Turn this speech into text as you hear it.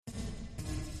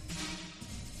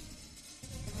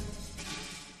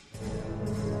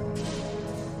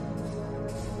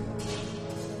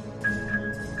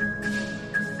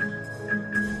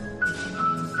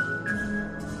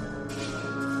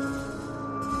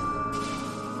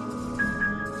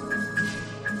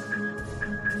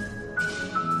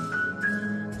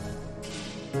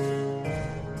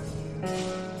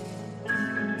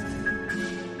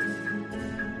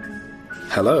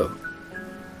Hello.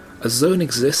 A zone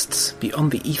exists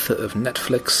beyond the ether of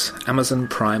Netflix, Amazon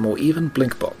Prime, or even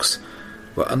Blinkbox,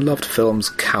 where unloved films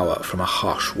cower from a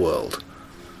harsh world.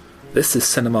 This is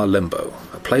Cinema Limbo,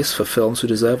 a place for films who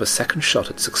deserve a second shot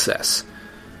at success.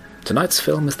 Tonight's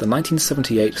film is the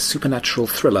 1978 supernatural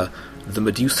thriller The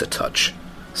Medusa Touch,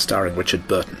 starring Richard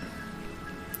Burton.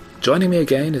 Joining me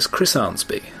again is Chris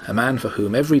Arnsby, a man for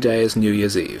whom every day is New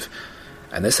Year's Eve,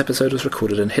 and this episode was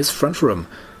recorded in his front room,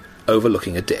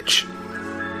 overlooking a ditch.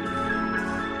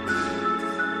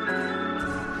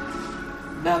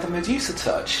 Now, The Medusa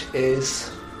Touch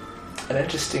is an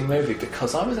interesting movie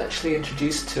because I was actually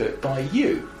introduced to it by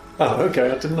you. Oh, okay,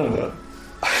 I didn't know that.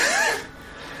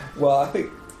 Well, I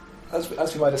think,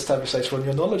 as we might establish later on,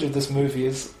 your knowledge of this movie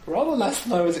is rather less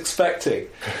than I was expecting.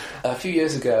 A few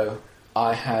years ago,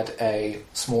 I had a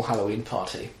small Halloween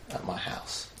party at my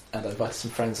house, and I invited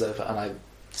some friends over, and I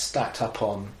stacked up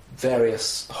on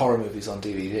various horror movies on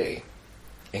DVD,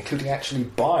 including actually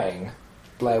buying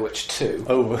Blair Witch 2,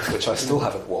 which I still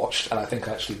haven't watched, and I think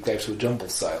I actually gave to a jumble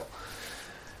sale.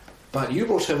 But you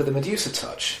brought over The Medusa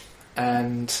Touch,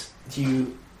 and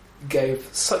you gave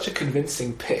such a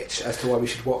convincing pitch as to why we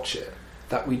should watch it,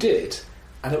 that we did,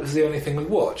 and it was the only thing we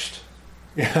watched.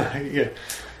 Yeah.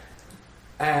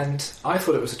 And I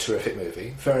thought it was a terrific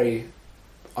movie, very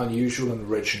unusual and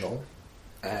original,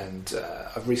 and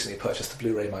I've recently purchased the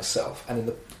Blu-ray myself, and in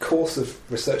the course of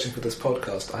researching for this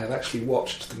podcast, I have actually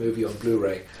watched the movie on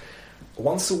Blu-ray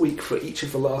once a week for each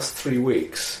of the last 3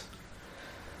 weeks.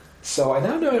 So I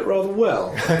now know it rather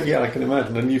well. Yeah, I can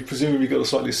imagine, and you've presumably got a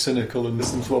slightly cynical and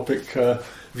misanthropic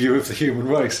view of the human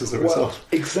race as a result. Well,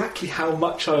 exactly how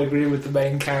much I agree with the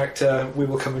main character we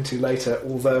will come into later,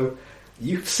 although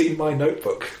you've seen my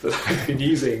notebook that I've been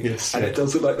using, Yes, and yeah. It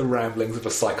does look like the ramblings of a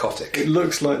psychotic. It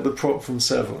looks like the prop from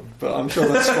Seven, but I'm sure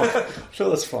that's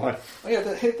fine. Oh yeah,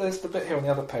 there's the bit here on the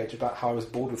other page about how I was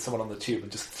bored with someone on the tube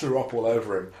and just threw up all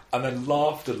over him, and then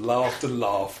laughed and laughed and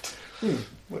laughed. There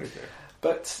you go.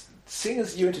 But seeing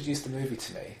as you introduced the movie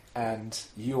to me, and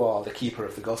you are the keeper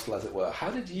of the gospel, as it were, how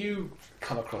did you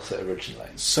come across it originally?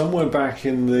 Somewhere back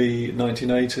in the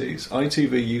 1980s,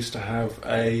 ITV used to have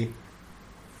a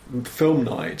film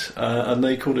night, and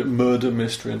they called it Murder,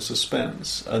 Mystery and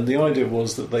Suspense, and the idea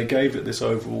was that they gave it this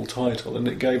overall title, and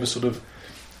it gave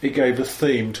a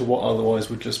theme to what otherwise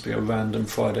would just be a random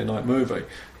Friday night movie.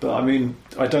 But I mean,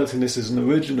 I don't think this is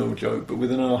an original joke, but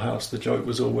within our house the joke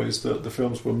was always that the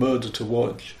films were murder to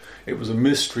watch. It was a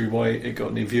mystery why it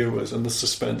got any viewers, and the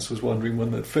suspense was wondering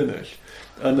when they'd finish.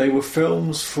 And they were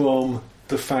films from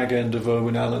the fag end of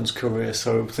Irwin Allen's career,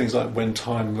 so things like When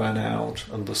Time Ran Out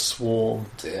and The Swarm.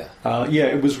 Dear. Yeah,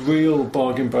 it was real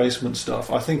bargain basement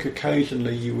stuff. I think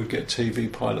occasionally you would get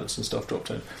TV pilots and stuff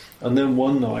dropped in. And then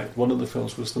one night, one of the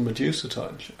films was The Medusa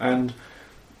Touch, and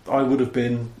I would have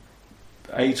been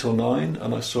 8 or 9,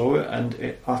 and I saw it, and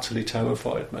it utterly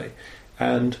terrified me.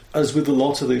 And as with a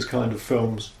lot of these kind of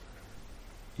films,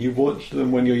 you watch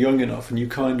them when you're young enough, and you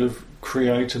kind of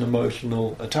create an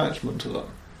emotional attachment to them.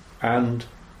 And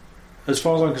as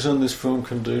far as I'm concerned, this film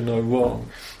can do no wrong.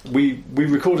 We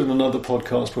recorded another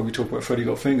podcast where we talk about Freddy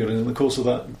Got Fingered, and in the course of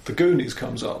that, The Goonies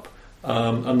comes up,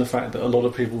 and the fact that a lot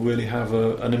of people really have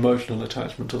an emotional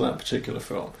attachment to that particular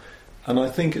film. And I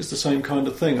think it's the same kind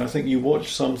of thing. I think you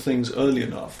watch some things early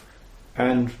enough,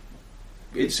 and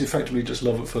it's effectively just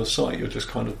love at first sight. You're just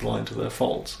kind of blind to their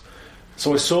faults.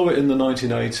 So I saw it in the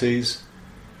 1980s,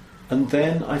 and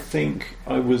then I think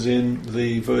I was in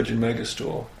the Virgin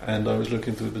Megastore and I was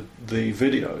looking through the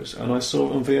videos, and I saw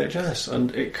it on VHS,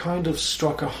 and it kind of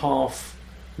struck a half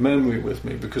memory with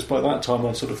me, because by that time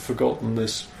I'd sort of forgotten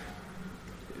this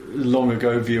long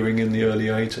ago viewing in the early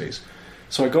 80s.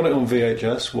 So I got it on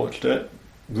VHS, watched it,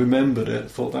 remembered it,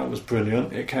 thought that was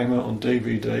brilliant. It came out on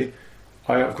DVD.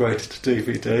 I upgraded to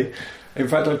DVD. In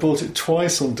fact, I bought it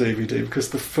twice on DVD, because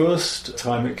the first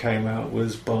time it came out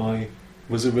was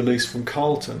a release from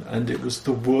Carlton, and it was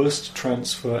the worst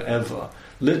transfer ever,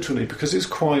 literally, because it's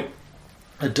quite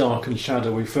a dark and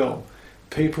shadowy film.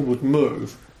 People would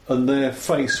move and their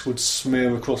face would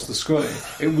smear across the screen.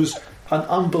 It was an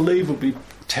unbelievably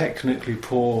technically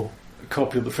poor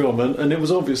copy of the film, and it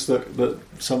was obvious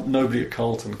that nobody at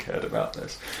Carlton cared about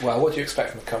this. Well, what do you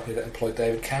expect from a company that employed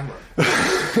David Cameron?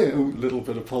 A little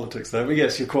bit of politics there, but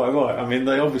yes, you're quite right. I mean,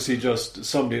 they obviously they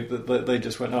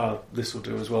just went, this will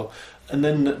do as well. And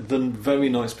then the very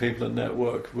nice people at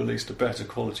Network released a better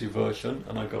quality version,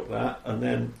 and I got that. And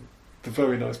then the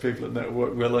very nice people at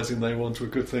Network, realising they wanted a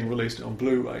good thing, released it on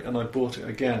Blu-ray, and I bought it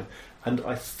again. And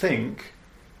I think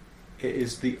it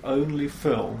is the only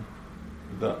film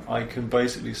that I can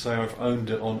basically say I've owned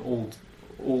it on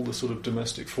all the sort of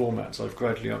domestic formats, I've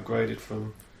gradually upgraded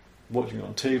from watching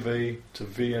on TV to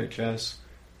VHS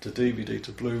to DVD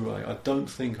to Blu-ray. I don't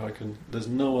think I can. There's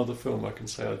no other film I can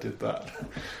say I did that.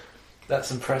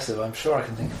 That's impressive. I'm sure I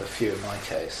can think of a few in my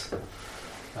case.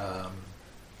 A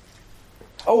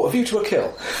View to a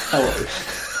Kill.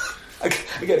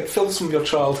 Again, films from your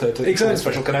childhood that you have a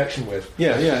special connection with.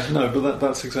 Yeah, no, but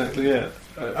that's exactly it.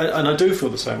 And I do feel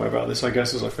the same way about this, I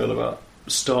guess, as I feel about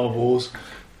Star Wars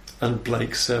and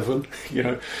Blake Seven. You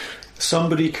know,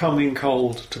 somebody coming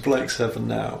cold to Blake Seven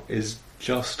now is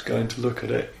just going to look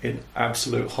at it in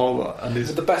absolute horror. And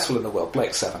is the best one in the world.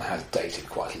 Blake Seven has dated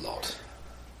quite a lot.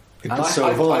 And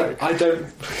I don't.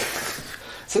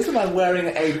 So this is a man wearing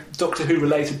a Doctor Who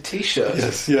related T-shirt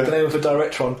with the name of a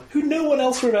director on, who no one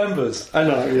else remembers. I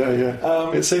know,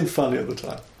 yeah. It seemed funny at the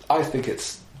time. I think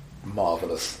it's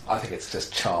marvellous. I think it's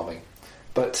just charming.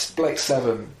 But Blake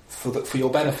Seven, for your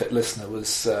benefit, listener,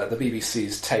 was the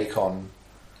BBC's take on.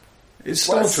 It's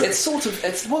Star Trek. It's sort of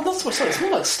it's not so much. It's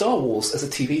more like Star Wars as a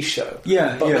TV show.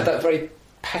 But with that very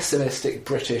pessimistic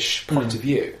British point of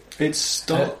view.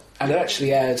 And it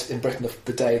actually aired in Britain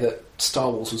the day that Star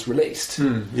Wars was released.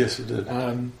 Yes, it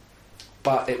did.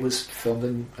 But it was filmed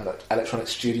in an electronic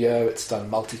studio. It's done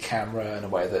multi-camera in a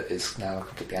way that is now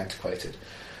completely antiquated.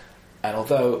 And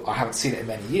although I haven't seen it in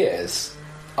many years,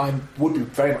 I would be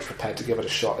very much prepared to give it a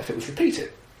shot if it was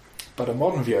repeated. But a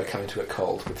modern viewer coming to it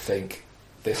cold would think,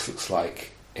 this looks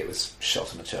like it was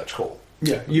shot in a church hall.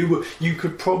 Yeah, you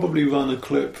could probably run a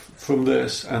clip from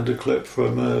this and a clip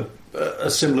from a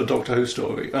similar Doctor Who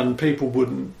story, and people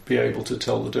wouldn't be able to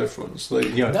tell the difference.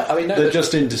 They're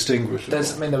just indistinguishable.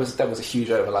 There was a huge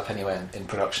overlap anyway in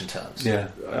production terms. Yeah,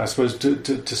 I suppose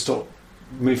to stop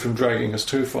me from dragging us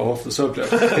too far off the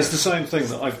subject, it's the same thing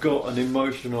that I've got an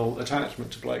emotional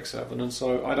attachment to Blake Seven, and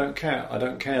so I don't care. I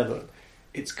don't care that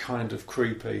it's kind of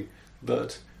creepy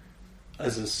that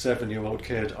as a 7-year-old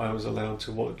kid I was allowed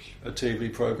to watch a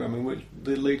TV programme in which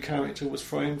the lead character was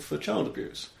framed for child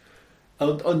abuse.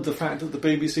 And the fact that the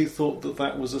BBC thought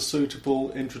that was a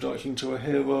suitable introduction to a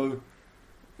hero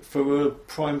for a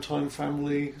primetime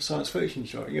family science fiction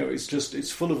show. You know,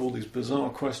 it's full of all these bizarre,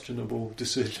 questionable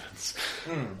decisions.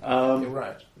 You're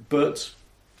right. But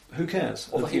who cares?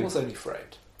 Although he was only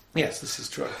framed. Yes, this is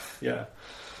true. Yeah.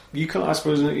 You can't, I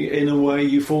suppose, in a way,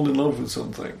 you fall in love with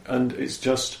something, and it's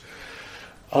just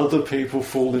other people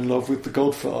fall in love with The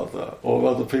Godfather, or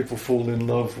other people fall in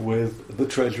love with The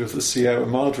Treasure of the Sierra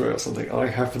Madre or something. I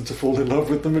happen to fall in love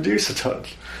with The Medusa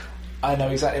Touch. I know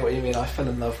exactly what you mean. I fell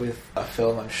in love with a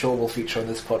film I'm sure will feature on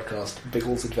this podcast,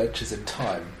 Biggles Adventures in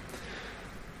Time,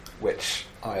 which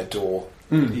I adore,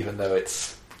 even though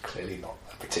it's clearly not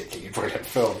a particularly brilliant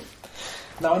film.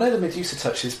 Now, I know The Medusa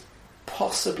Touch is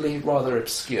possibly rather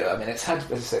obscure. I mean, it's had,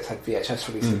 as I say, it's had VHS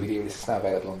release, DVD release. It's now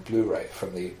available on Blu-ray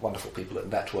from the wonderful people at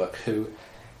Network, who,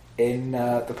 in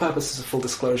the purposes of full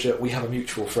disclosure, we have a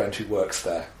mutual friend who works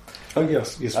there. Oh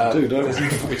yes, we do, don't we?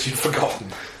 Which you've forgotten.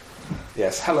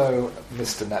 Yes, hello,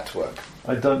 Mr. Network.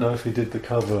 I don't know if he did the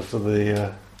cover for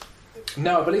the...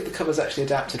 No, I believe the cover's actually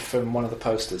adapted from one of the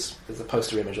posters. There's a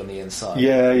poster image on the inside.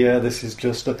 Yeah, this is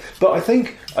just... But I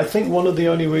think one of the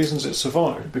only reasons it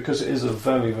survived, because it is a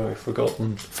very, very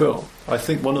forgotten film, I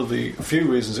think one of the few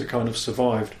reasons it kind of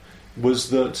survived was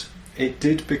that it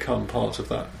did become part of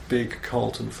that big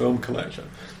Carlton film collection.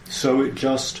 So it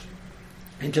just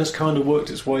kind of worked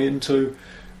its way into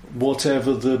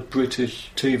whatever the British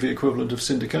TV equivalent of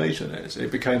syndication is.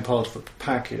 It became part of a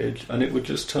package, and it would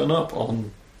just turn up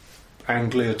on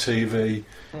Anglia TV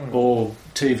or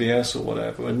TVS or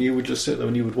whatever, and you would just sit there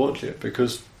and you would watch it,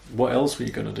 because what else were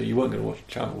you going to do? You weren't going to watch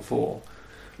Channel 4.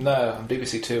 No, and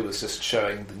BBC Two was just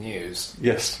showing the news.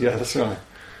 Yes, yeah, that's right.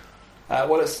 It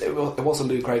was a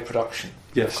Lou Gray production,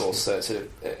 yes, of course, so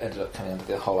it ended up coming under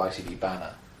the whole ITV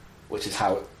banner, which is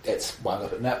how it's wound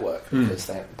up at Network, because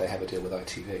they have a deal with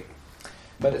ITV.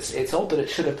 But it's odd that it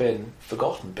should have been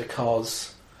forgotten,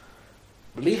 because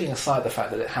leaving aside the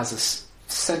fact that it has a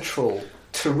central,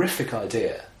 terrific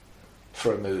idea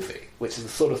for a movie, which is the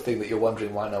sort of thing that you're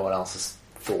wondering why no one else has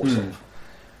thought of.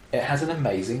 It has an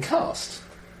amazing cast,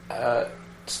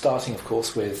 starting, of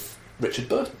course, with Richard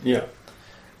Burton. Yeah.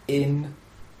 In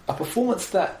a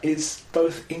performance that is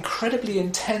both incredibly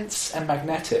intense and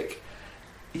magnetic,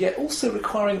 yet also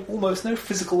requiring almost no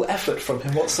physical effort from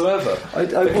him whatsoever.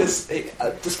 Because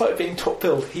despite being top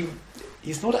billed,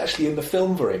 he's not actually in the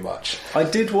film very much. I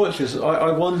did watch this.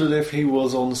 I wondered if he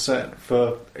was on set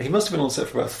for... He must have been on set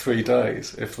for about 3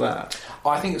 days, if that.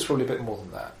 I think it's probably a bit more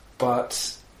than that.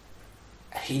 But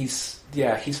he's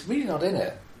really not in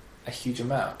it a huge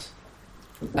amount.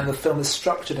 And the film is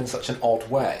structured in such an odd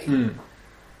way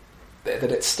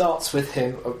that it starts with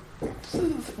him.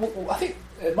 I think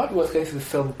it might be worth going through the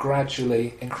film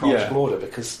gradually in chronological order,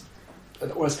 because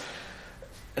whereas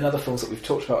in other films that we've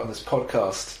talked about on this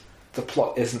podcast, the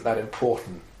plot isn't that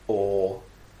important or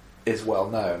is well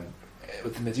known.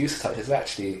 With the Medusa touch,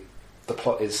 actually the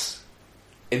plot is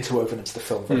interwoven into the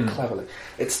film very cleverly.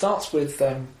 It starts with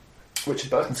Richard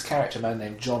Burton's character, a man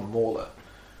named John Mauler,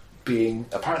 being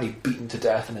apparently beaten to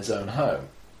death in his own home,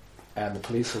 and the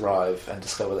police arrive and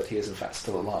discover that he is in fact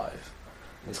still alive.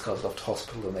 He's carted off to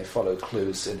hospital, and they follow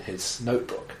clues in his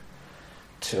notebook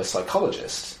to a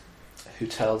psychologist who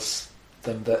tells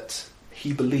them that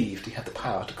he believed he had the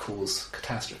power to cause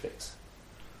catastrophes.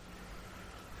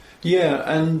 Yeah,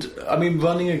 and I mean,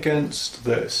 running against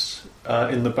this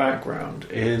in the background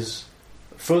is,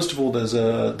 first of all, there's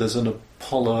an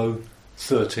Apollo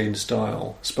 13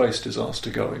 style space disaster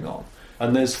going on,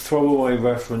 and there's throwaway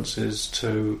references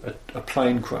to a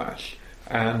plane crash,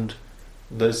 and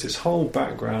there's this whole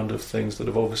background of things that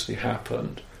have obviously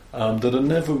happened that are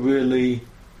never really,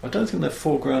 I don't think they're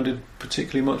foregrounded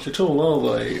particularly much at all,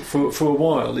 are they? For a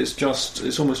while, it's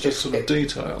almost just sort of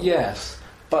detail. Yes,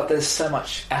 but there's so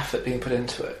much effort being put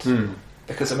into it.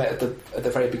 Because I mean, at the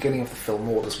very beginning of the film,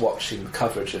 Mauler's watching the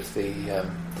coverage of the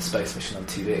space mission on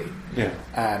TV,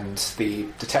 and the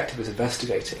detective is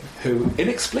investigating, who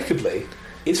inexplicably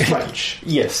is French.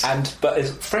 Yes, but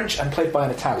is French and played by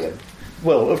an Italian.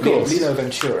 Well, of course, Lino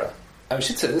Ventura. And we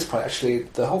should say at this point, actually,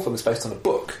 the whole film is based on a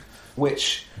book,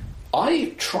 which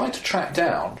I tried to track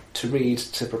down to read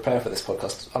to prepare for this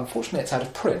podcast. Unfortunately, it's out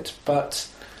of print, but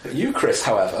you, Chris,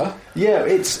 however... Yeah,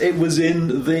 it was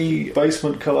in the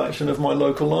basement collection of my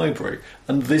local library,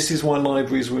 and this is why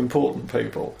libraries are important,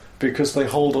 people, because they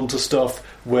hold on to stuff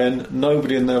when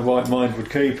nobody in their right mind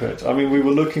would keep it. I mean, we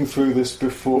were looking through this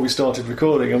before we started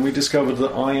recording, and we discovered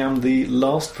that I am the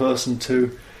last person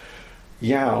to...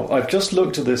 I've just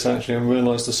looked at this actually and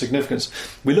realised the significance.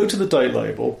 We looked at the date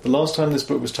label. The last time this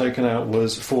book was taken out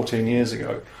was 14 years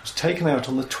ago. It was taken out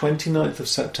on the 29th of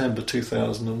September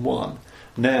 2001.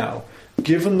 Now,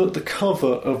 given that the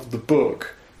cover of the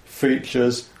book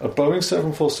features a Boeing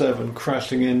 747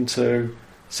 crashing into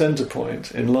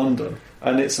Centrepoint in London,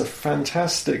 and it's a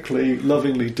fantastically,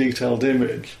 lovingly detailed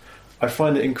image, I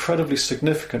find it incredibly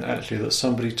significant actually that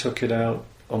somebody took it out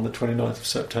on the 29th of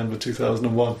September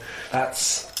 2001.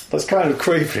 That's kind of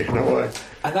creepy in a way.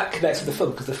 And that connects with the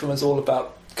film, because the film is all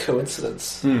about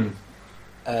coincidence and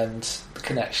the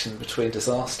connection between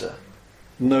disaster.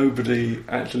 Nobody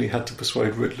actually had to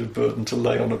persuade Richard Burton to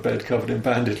lay on a bed covered in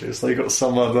bandages. They got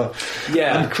some other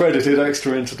uncredited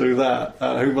extra in to do that,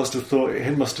 who must have thought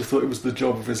it was the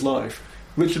job of his life.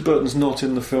 Richard Burton's not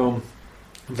in the film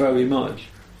very much,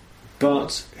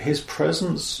 but his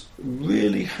presence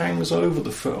really hangs over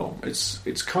the film.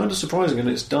 It's kind of surprising, and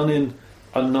it's done in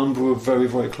a number of very,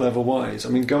 very clever ways. I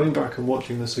mean, going back and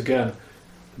watching this again,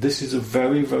 this is a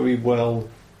very, very well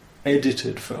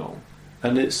edited film,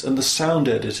 and the sound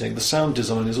editing, the sound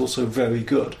design is also very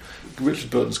good. Richard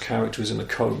Burton's character is in a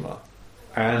coma,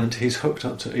 and he's hooked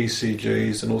up to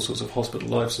ECGs and all sorts of hospital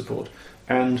life support,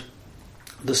 and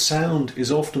the sound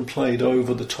is often played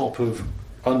over the top of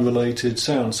unrelated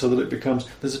sounds, so that it becomes,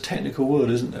 there's a technical word,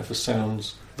 isn't there, for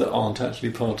sounds that aren't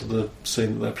actually part of the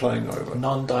scene that they're playing over.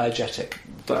 Non-diegetic.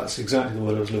 That's exactly the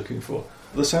word I was looking for.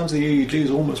 The sounds of the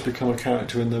EEGs almost become a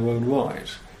character in their own right.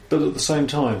 But at the same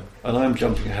time, and I'm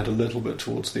jumping ahead a little bit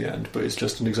towards the end, but it's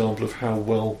just an example of how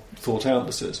well thought out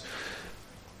this is.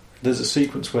 There's a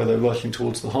sequence where they're rushing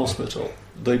towards the hospital.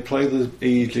 They play the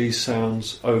EEG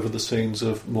sounds over the scenes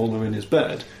of Mauler in his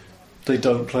bed. They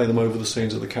don't play them over the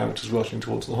scenes of the characters rushing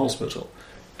towards the hospital.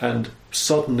 And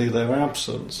suddenly their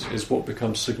absence is what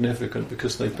becomes significant,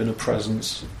 because they've been a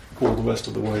presence all the rest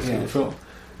of the way through the film.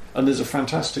 And there's a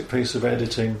fantastic piece of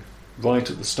editing right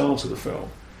at the start of the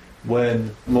film,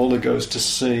 when Mauler goes to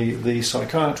see the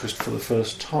psychiatrist for the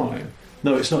first time.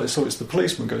 No, it's not. It's the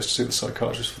policeman goes to see the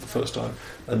psychiatrist for the first time,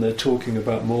 and they're talking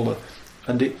about Mauler.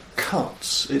 And it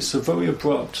cuts. It's a very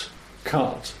abrupt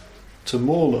cut to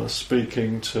Mauler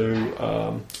speaking to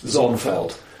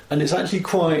Zonfeld. And it's actually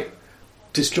quite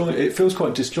disjointed. It feels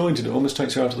quite disjointed. It almost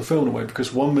takes you out of the film in a way,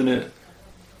 because 1 minute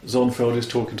Zonfeld is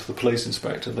talking to the police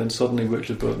inspector, then suddenly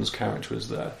Richard Burton's character is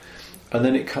there. And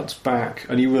then it cuts back,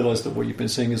 and you realise that what you've been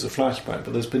seeing is a flashback,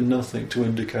 but there's been nothing to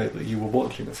indicate that you were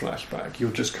watching a flashback.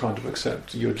 You're just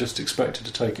you're just expected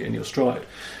to take it in your stride.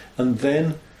 And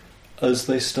then, as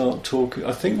they start talking,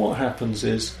 I think what happens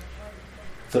is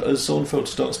that as Zonfeld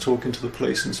starts talking to the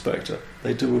police inspector,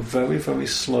 they do a very, very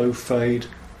slow fade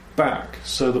back,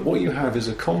 so that what you have is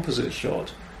a composite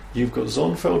shot. You've got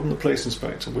Zonfeld and the police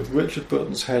inspector with Richard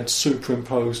Burton's head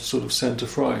superimposed sort of centre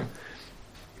frame.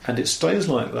 and it stays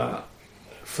like that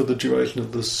for the duration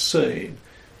of the scene,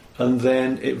 and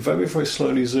then it very, very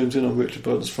slowly zooms in on Richard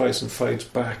Burton's face and fades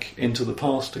back into the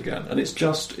past again. And it's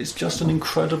just an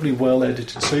incredibly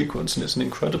well-edited sequence, and it's an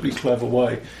incredibly clever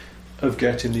way of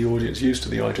getting the audience used to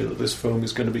the idea that this film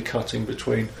is going to be cutting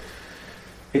between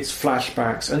its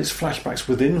flashbacks, and it's flashbacks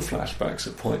within flashbacks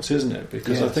at points, isn't it?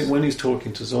 Because yes. I think when he's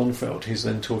talking to Zonfeld, he's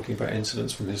then talking about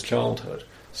incidents from his childhood.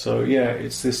 So yeah,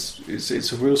 it's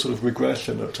a real sort of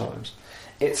regression at times.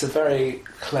 It's a very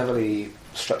cleverly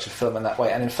structured film in that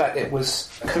way, and in fact it was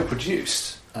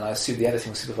co-produced, and I assume the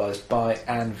editing was supervised by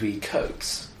Anne V.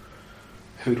 Coates,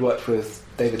 who'd worked with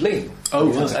David Lean.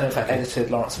 Oh, right. And in fact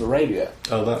edited Lawrence of Arabia.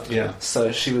 Oh, that, yeah.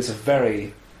 So she was a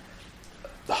very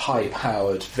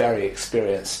high-powered, very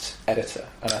experienced editor,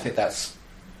 and I think that's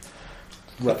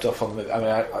rubbed off on the movie. I mean,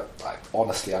 I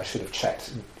honestly, I should have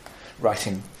checked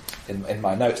writing in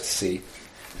my notes to see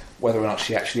whether or not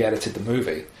she actually edited the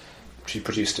movie. She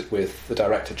produced it with the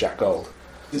director, Jack Gold.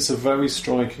 It's a very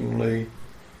strikingly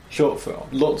shot film.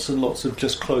 Lots and lots of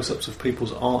just close-ups of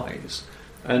people's eyes.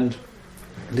 And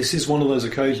this is one of those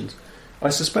occasions. I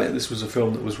suspect this was a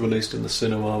film that was released in the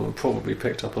cinema and probably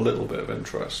picked up a little bit of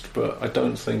interest, but I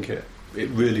don't think it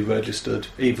really registered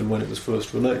even when it was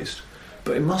first released.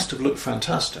 But it must have looked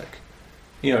fantastic.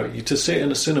 You know, to see it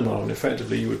in a cinema, and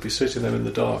effectively you would be sitting there in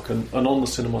the dark, and on the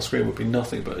cinema screen would be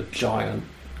nothing but a giant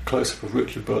close-up of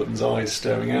Richard Burton's eyes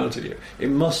staring out at you. It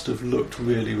must have looked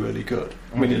really, really good.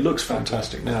 I mean, it looks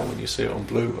fantastic now when you see it on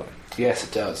Blu-ray. Yes,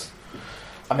 it does.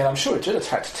 I mean, I'm sure it did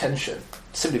attract attention,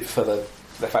 simply for the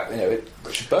fact that,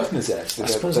 Richard Burton is in it. I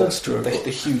suppose that's true. The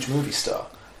huge movie star.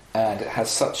 And it has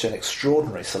such an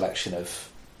extraordinary selection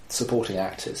of supporting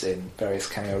actors in various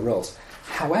cameo roles.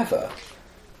 However,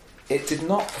 it did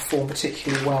not perform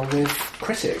particularly well with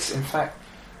critics. In fact,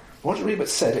 Roger Ebert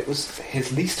said it was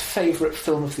his least favourite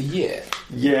film of the year.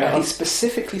 Yeah. And he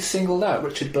specifically singled out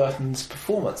Richard Burton's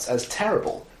performance as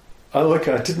terrible. Oh,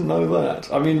 okay, I didn't know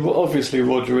that. I mean, obviously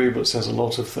Roger Ebert says a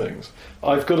lot of things.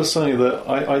 I've got to say that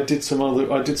I did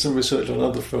some research on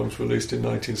other films released in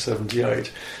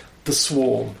 1978. The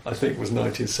Swarm, I think, was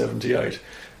 1978.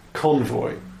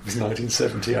 Convoy was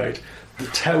 1978. The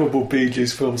terrible Bee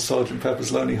Gees film Sgt.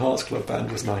 Pepper's Lonely Hearts Club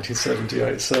Band was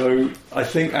 1978. So I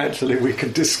think actually we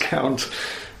can discount.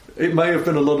 It may have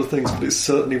been a lot of things, but it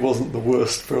certainly wasn't the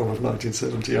worst film of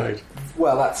 1978.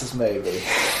 Well, that's as maybe.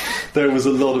 There was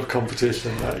a lot of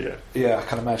competition that year. Yeah, I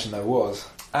can imagine there was.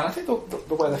 And I think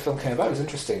the way the film came about was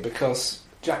interesting because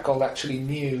Jack Gold actually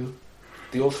knew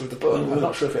the author of the book. I'm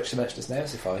not sure if he actually mentioned his name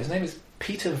so far. His name is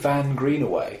Peter Van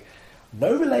Greenaway.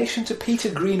 No relation to Peter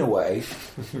Greenaway,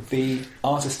 the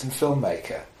artist and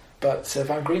filmmaker. But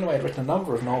Van Greenaway had written a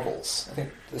number of novels. I think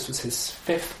this was his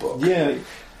fifth book. Yeah.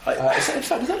 Is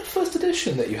that the first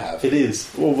edition that you have? It is.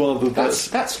 Or rather,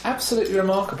 that's absolutely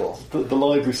remarkable. The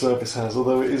library service has,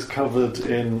 although it is covered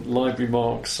in library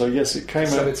marks. So yes, it came out.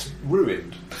 So it's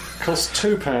ruined. Cost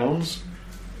 £2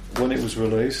 when it was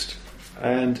released,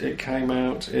 and it came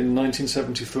out in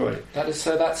 1973.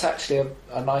 That's actually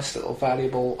a nice little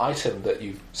valuable item that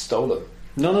you've stolen.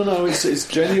 No, it's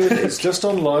genuine. It's just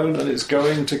on loan, and it's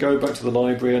going to go back to the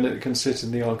library, and it can sit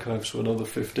in the archives for another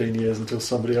 15 years until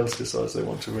somebody else decides they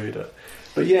want to read it.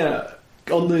 But yeah,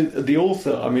 on the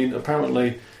author, I mean,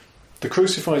 apparently, The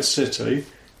Crucified City,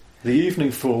 The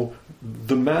Evening Fool,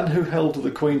 The Man Who Held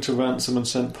the Queen to Ransom and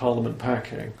Sent Parliament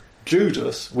Packing,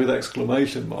 Judas, with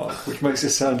exclamation mark, which makes it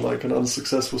sound like an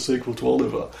unsuccessful sequel to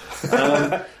Oliver.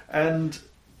 And,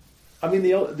 I mean,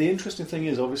 the interesting thing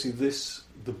is, obviously,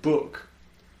 the book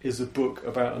is a book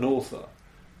about an author,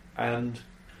 and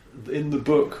in the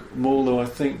book Marlowe, I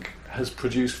think, has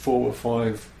produced 4 or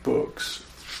 5 books,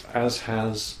 as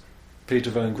has Peter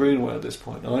Van Greenaway at this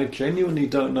point. And I genuinely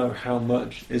don't know how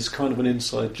much is kind of an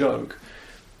inside joke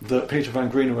that Peter Van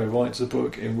Greenaway writes a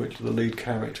book in which the lead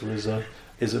character is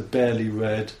a barely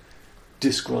read,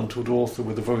 disgruntled author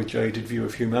with a very jaded view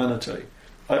of humanity.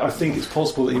 I think it's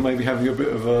possible that he may be having a bit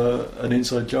of an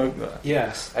inside joke there.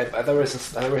 Yes, there is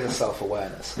a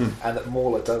self-awareness, and that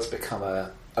Mauler does become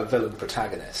a villain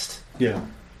protagonist. Yeah.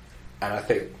 And I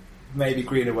think maybe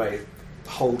Greenaway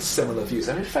holds similar views.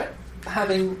 And in fact,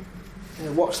 having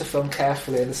watched the film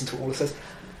carefully and listened to what Mauler says,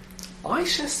 I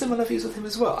share similar views with him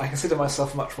as well. I consider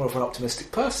myself much more of an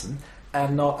optimistic person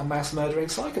and not a mass-murdering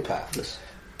psychopath. Yes.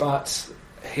 But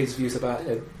his views about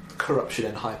corruption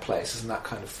in high places and that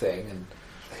kind of thing, and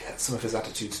some of his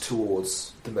attitudes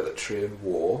towards the military and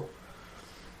war,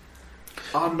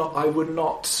 I would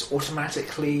not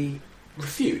automatically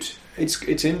refute.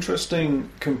 It's interesting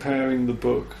comparing the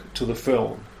book to the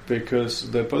film because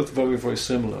they're both very, very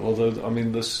similar, although, I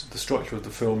mean, the structure of the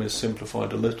film is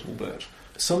simplified a little bit.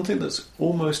 something that's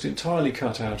almost entirely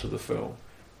cut out of the film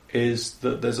is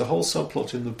that there's a whole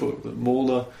subplot in the book that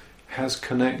Mauler has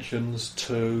connections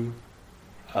to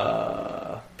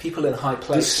people in high the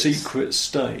places. secret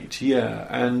state, yeah.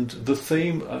 And the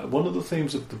theme, one of the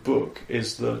themes of the book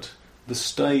is that the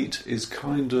state is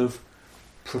kind of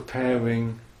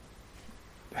preparing,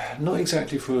 not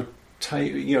exactly for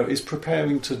is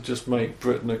preparing to just make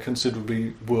Britain a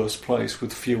considerably worse place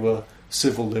with fewer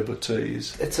civil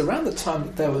liberties. It's around the time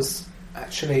that there was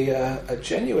actually a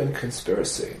genuine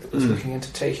conspiracy that was looking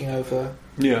into taking over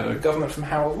the government from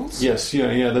Harold Wilson. Yes,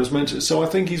 there was meant to. So I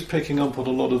think he's picking up on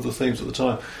a lot of the themes at the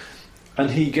time,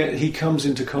 and he comes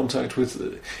into contact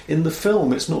with. In the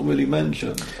film, it's not really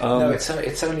mentioned. No,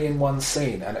 it's only in one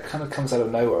scene, and it kind of comes out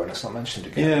of nowhere, and it's not mentioned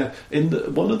again. Yeah,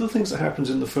 one of the things that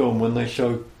happens in the film when they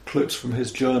show clips from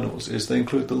his journals is they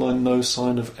include the line "no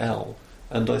sign of L."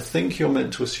 And I think you're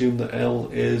meant to assume that L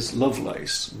is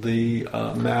Lovelace, the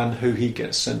man who he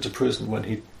gets sent to prison when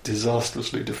he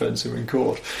disastrously defends him in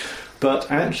court. But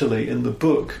actually, in the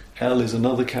book, L is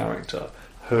another character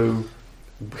who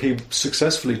he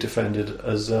successfully defended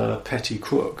as a petty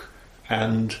crook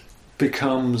and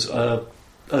becomes an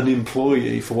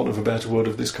employee, for want of a better word,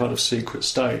 of this kind of secret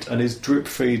state, and is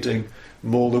drip-feeding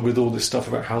Mauler with all this stuff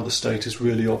about how the state is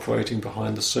really operating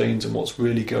behind the scenes and what's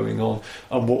really going on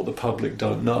and what the public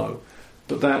don't know.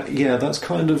 But that's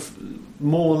kind of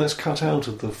more or less cut out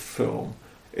of the film.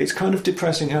 It's kind of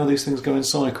depressing how these things go in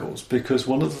cycles, because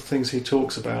one of the things he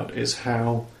talks about is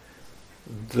how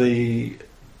the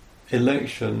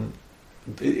election...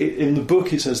 In the book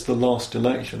he says the last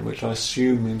election, which I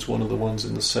assume means one of the ones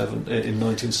in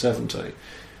 1970.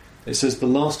 It says the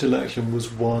last election was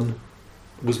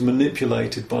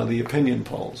manipulated by the opinion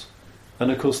polls,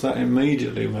 and of course that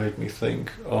immediately made me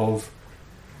think of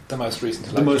the most recent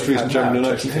general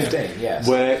election, 2015, yes.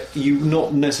 Where you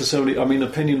not necessarily, I mean,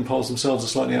 opinion polls themselves are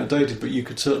slightly outdated, but you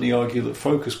could certainly argue that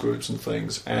focus groups and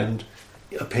things and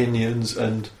opinions,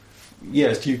 and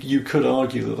yes, you could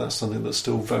argue that that's something that's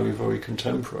still very, very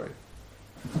contemporary.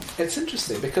 It's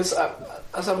interesting because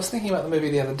as I was thinking about the movie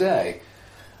the other day,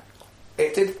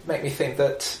 it did make me think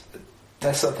that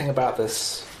there's something about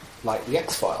this, like the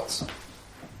X-Files,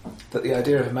 that the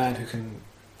idea of a man who can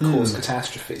cause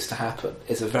catastrophes to happen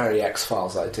is a very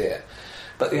X-Files idea.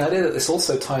 But the idea that this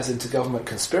also ties into government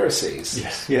conspiracies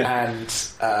and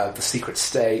the secret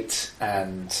state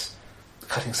and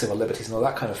cutting civil liberties and all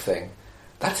that kind of thing,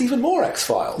 that's even more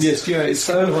X-Files. Yes, it's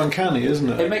kind of uncanny, isn't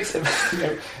it? It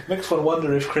makes one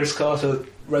wonder if Chris Carter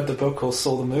read the book or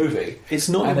saw the movie. It's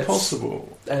not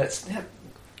impossible.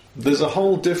 There's a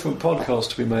whole different podcast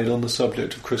to be made on the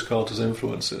subject of Chris Carter's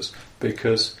influences,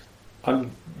 because I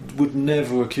would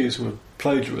never accuse him of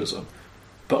plagiarism,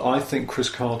 but I think Chris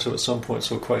Carter at some point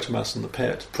saw Quatermass in the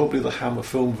Pit, probably the Hammer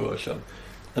film version,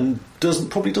 and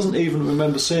probably doesn't even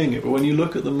remember seeing it. But when you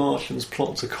look at the Martians'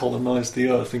 plot to colonise the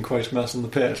Earth in Quatermass in the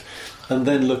Pit, and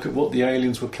then look at what the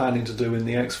aliens were planning to do in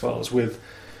the X-Files with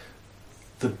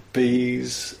the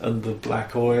bees and the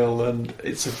black oil, and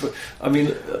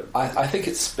I think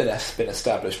it's been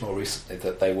established more recently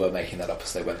that they were making that up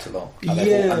as they went along, and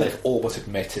they've all but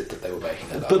admitted that they were making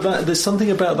that up. But there's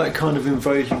something about that kind of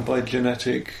invasion by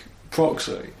genetic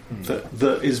proxy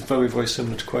that is very, very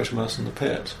similar to Quatermass in the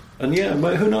Pit. And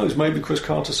who knows, maybe Chris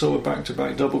Carter saw a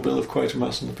back-to-back double bill of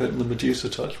Quatermass in the Pit and the Medusa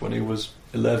Touch when he was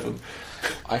 11.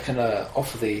 I can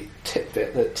offer the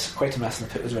tidbit that Quatermass in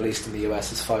the Pit was released in the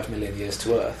US as 5 Million Years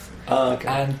to Earth. Okay.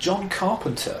 And John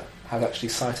Carpenter had actually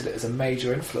cited it as a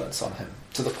major influence on him,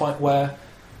 to the point where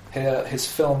his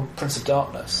film Prince of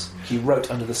Darkness, he wrote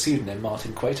under the pseudonym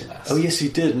Martin Quatermass. Oh yes, he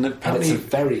did. And it's a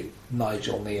very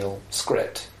Nigel Neal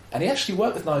script. And he actually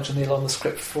worked with Nigel Neal on the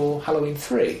script for Halloween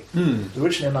 3.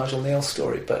 Originally a Nigel Neal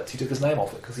story, but he took his name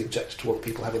off it because he objected to all the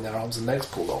people having their arms and legs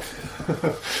pulled off.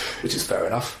 Which is fair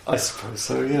enough. I suppose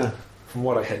so, yeah. From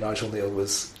what I hear, Nigel Neal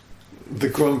was... the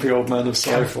grumpy old man of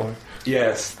sci-fi.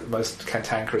 Yes, the most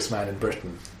cantankerous man in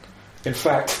Britain. In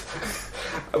fact,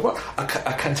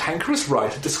 a cantankerous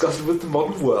writer discussed with the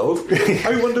modern world?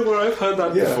 I wonder where I've heard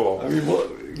that before. I mean, what...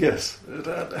 Yes,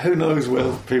 who knows where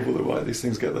people that write these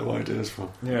things get their ideas from?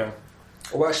 Yeah.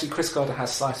 Well, actually, Chris Carter has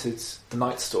cited The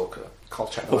Night Stalker,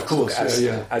 Kolchak, of course,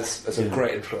 as a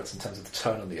great influence in terms of the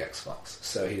tone on the X-Files.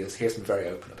 So he has been very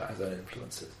open about his own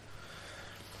influences.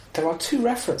 There are 2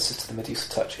 references to the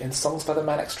Medusa Touch in songs by the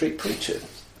Manic Street Preachers,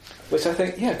 which I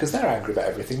think, because they're angry about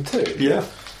everything too. Yeah.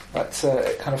 That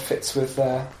it kind of fits with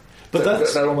their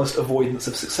almost avoidance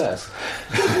of success.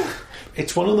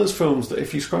 It's one of those films that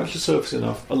if you scratch the surface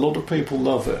enough, a lot of people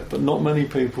love it, but not many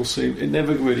people seem... It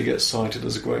never really gets cited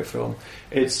as a great film.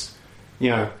 It's,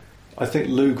 I think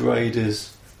Lou Grade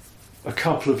is a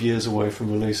couple of years away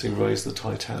from releasing Raise the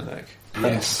Titanic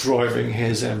Yes. and driving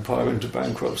his empire into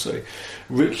bankruptcy.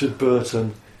 Richard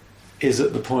Burton is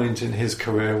at the point in his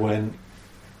career when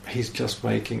he's just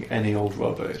making any old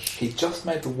rubbish. He just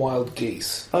made The Wild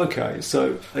Geese. Okay,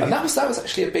 so... And that was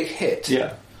actually a big hit.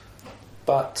 Yeah.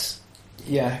 But,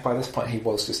 yeah, by this point he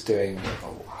was just doing,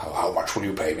 how much will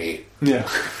you pay me? Yeah.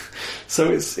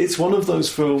 So it's one of those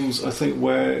films, I think,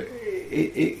 where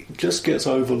it just gets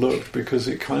overlooked because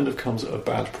it kind of comes at a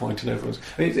bad point in everyone's...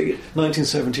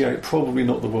 1978, probably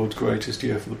not the world's greatest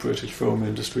year for the British film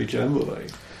industry generally.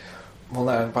 Well,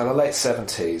 no, by the late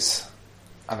 70s,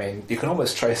 I mean, you can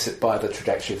almost trace it by the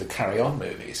trajectory of the Carry On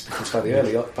movies, because by the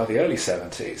early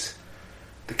 70s,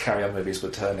 the Carry On movies were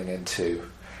turning into...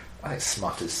 I think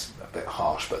smut is a bit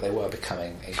harsh, but they were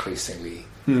becoming increasingly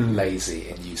lazy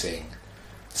in using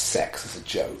sex as a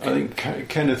joke. I think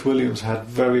Kenneth Williams had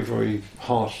very, very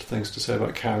harsh things to say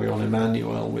about Carry On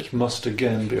Emmanuel, which must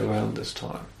again be around this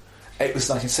time. It was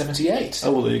 1978.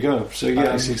 Oh, well, there you go. So,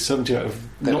 yeah, see, 78 of...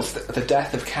 There was the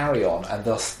death of Carry On, and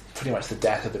thus pretty much the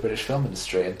death of the British film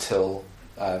industry until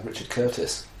Richard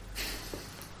Curtis.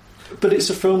 But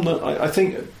it's a film that I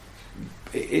think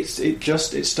it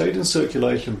stayed in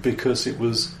circulation because it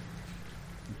was...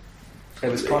 It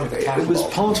was part of the catalogue. It was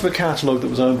part of a catalogue that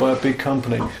was owned by a big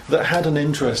company that had an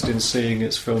interest in seeing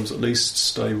its films at least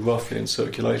stay roughly in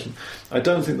circulation. I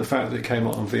don't think the fact that it came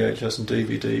out on VHS and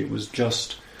DVD was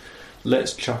just,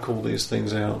 let's chuck all these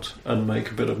things out and make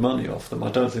a bit of money off them.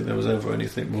 I don't think there was ever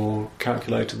anything more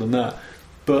calculated than that.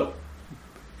 But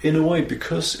in a way,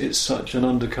 because it's such an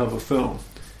undercover film,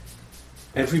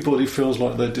 everybody feels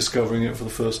like they're discovering it for the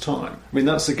first time. I mean,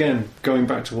 that's, again, going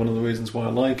back to one of the reasons why I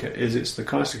like it, is it's the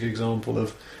classic example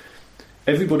of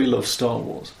everybody loves Star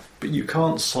Wars, but you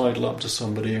can't sidle up to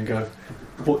somebody and go,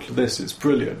 watch this, it's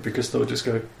brilliant, because they'll just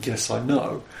go, yes, I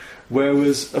know.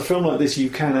 Whereas a film like this, you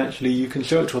can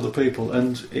show it to other people,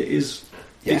 and it is...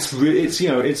 Yes. It's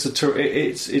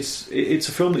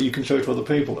a film that you can show to other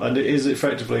people, and it's a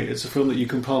film that you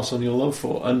can pass on your love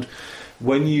for. And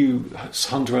when you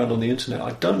hunt around on the internet,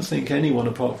 I don't think anyone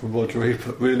apart from Roger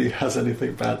Ebert really has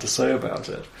anything bad to say about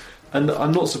it. And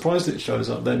I'm not surprised it shows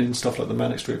up then in stuff like the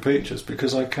Manic Street Preachers,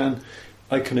 because I can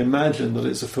imagine that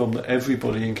it's a film that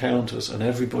everybody encounters and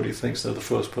everybody thinks they're the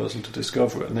first person to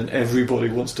discover it, and then everybody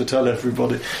wants to tell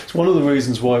everybody. It's one of the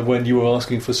reasons why when you were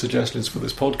asking for suggestions for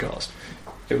this podcast,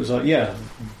 it was like, yeah,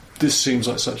 this seems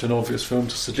like such an obvious film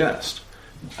to suggest.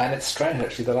 And it's strange,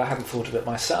 actually, that I hadn't thought of it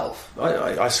myself. I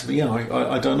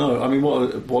don't know. I mean,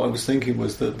 what I was thinking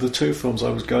was that the two films I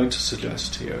was going to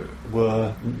suggest to you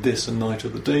were this and Night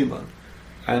of the Demon.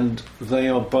 And they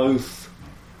are both,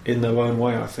 in their own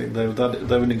way, I think, they're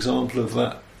an example of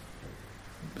that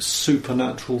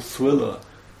supernatural thriller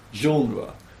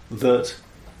genre that...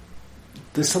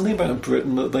 There's something about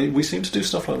Britain that we seem to do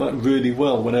stuff like that really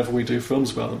well whenever we do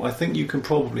films about them. I think you can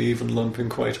probably even lump in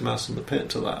Quatermass and The Pit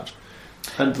to that.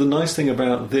 And the nice thing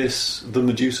about this, The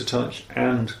Medusa Touch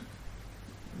and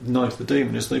Night of the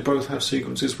Demon, is they both have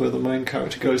sequences where the main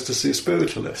character goes to see a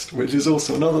spiritualist, which is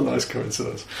also another nice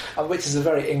coincidence. And which is a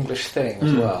very English thing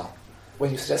as well.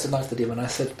 When you suggested Night of the Demon, I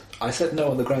said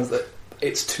no on the grounds that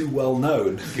it's too well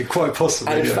known. Quite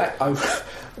possibly, and in fact,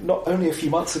 not only a few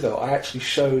months ago, I actually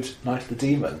showed Night of the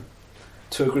Demon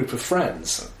to a group of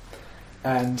friends,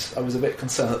 and I was a bit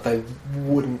concerned that they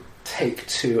wouldn't take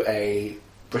to a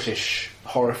British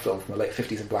horror film from the late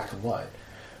 50s in black and white,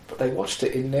 but they watched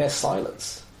it in near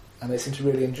silence, and they seemed to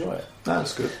really enjoy it.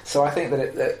 That's good. So I think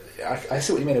that I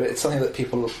see what you mean. It's something that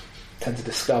people tend to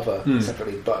discover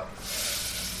separately, but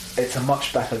it's a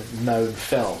much better known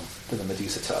film than The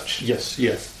Medusa Touch. Yes,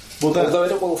 yeah. Well,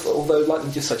 although like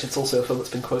Medusa Touch, it's also a film that's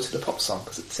been quoted a pop song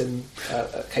because it's in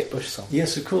a Kate Bush song.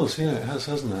 Yes, of course. Yeah, it has,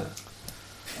 hasn't it?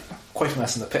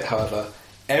 Quatermass and The Pit, however,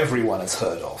 everyone has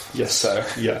heard of. Yes. So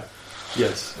yeah.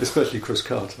 Yes, especially Chris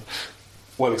Carter.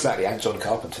 Well, exactly, and John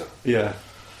Carpenter. Yeah.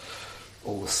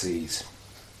 All the seas.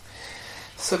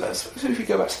 So if you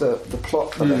go back to the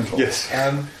plot a little. Yes.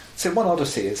 So one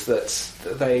oddity is that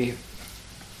they,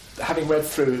 having read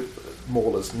through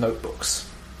Mauler's notebooks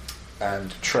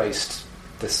and traced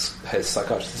his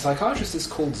psychiatrist. The psychiatrist is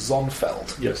called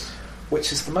Zonfeld. Yes.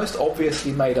 Which is the most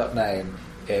obviously made-up name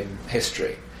in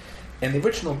history. In the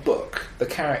original book, the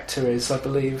character is, I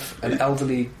believe, an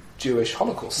elderly Jewish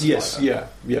Holocaust survivor.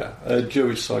 Yes, yeah, a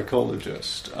Jewish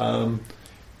psychologist.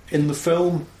 In the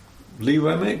film, Lee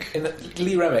Remick?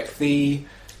 Lee Remick, the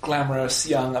glamorous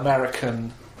young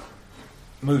American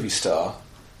movie star,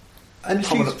 and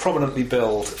prominently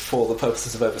billed for the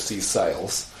purposes of overseas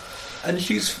sales. And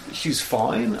she's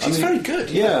fine. She's very good.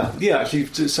 Yeah. Actually,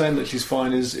 saying that she's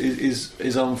fine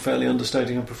is unfairly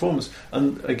understating her performance.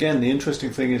 And again, the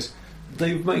interesting thing is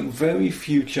they make very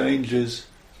few changes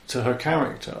to her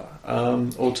character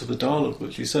or to the dialogue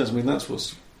that she says. I mean, that's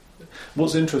what's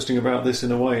interesting about this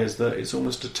in a way is that it's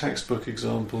almost a textbook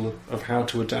example of how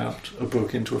to adapt a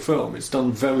book into a film. It's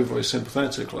done very, very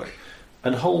sympathetically.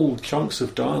 And whole chunks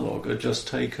of dialogue are just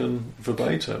taken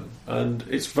verbatim. And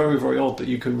it's very, very odd that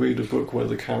you can read a book where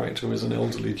the character is an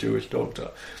elderly Jewish doctor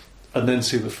and then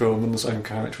see the film and the same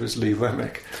character is Lee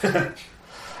Remick.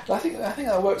 I think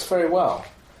that works very well.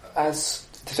 As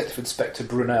Detective Inspector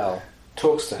Brunel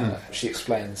talks to her, she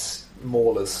explains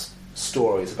Mauler's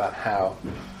stories about how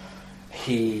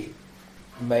he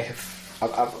may have...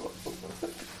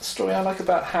 a story I like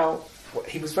about how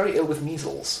he was very ill with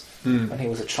measles when he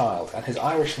was a child, and his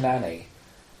Irish nanny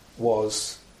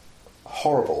was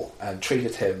horrible and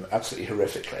treated him absolutely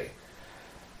horrifically.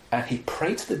 And he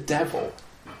prayed to the devil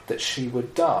that she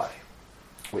would die,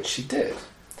 which she did.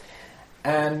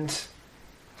 And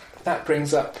that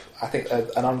brings up, I think,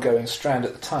 an ongoing strand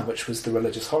at the time, which was the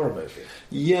religious horror movie.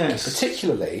 Yes.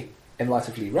 Particularly, in light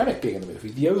of Lee Remick being in the movie,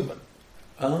 The Omen.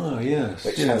 Ah, yes.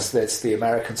 Which has the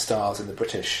American stars in the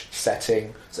British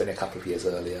setting. It's only a couple of years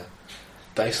earlier.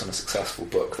 Based on a successful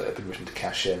book that had been written to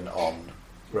cash in on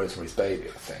Rosemary's Baby,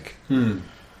 I think.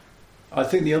 I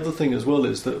think the other thing as well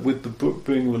is that with the book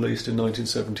being released in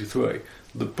 1973,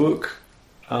 the book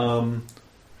it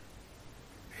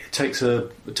takes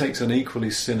an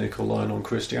equally cynical line on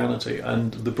Christianity,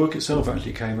 and the book itself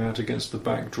actually came out against the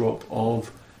backdrop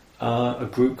of a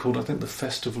group called, I think, the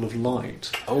Festival of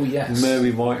Light. Oh, yes.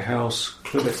 Mary Whitehouse,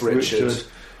 Cliff Richard.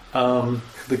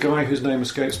 The guy whose name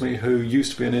escapes me, who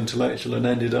used to be an intellectual and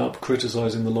ended up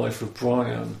criticising the life of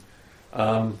Brian.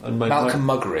 And made Malcolm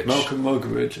Muggeridge. Malcolm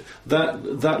Muggeridge.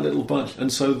 That little bunch.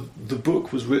 And so the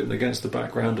book was written against the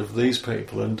background of these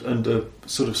people and a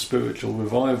sort of spiritual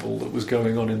revival that was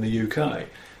going on in the UK.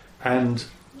 And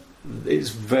it's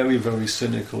very, very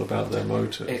cynical about their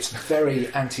motive. It's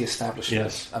very anti-establishment.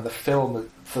 Yes. And the film,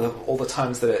 for all the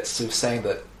times that it's sort of saying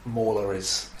that Mauler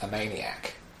is a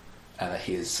maniac and that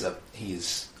he is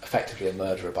effectively a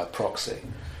murderer by proxy,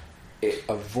 it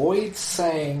avoids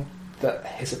saying that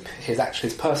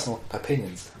his personal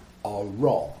opinions are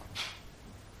wrong.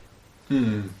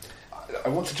 I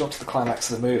want to jump to the climax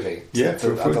of the movie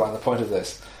to underline the point of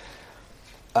this.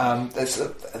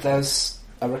 There's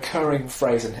a recurring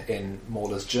phrase in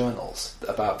Mauler's journals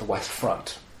about the West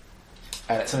Front,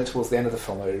 and it's only towards the end of the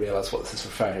film where we realise what this is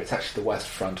referring to. It's actually the West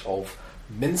Front of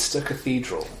Minster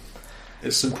Cathedral.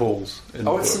 It's St Paul's.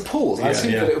 It's St Paul's. I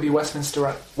assumed that it would be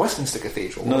Westminster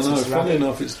Cathedral. No, funnily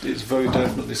enough, it's very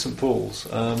definitely St Paul's.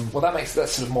 Well, that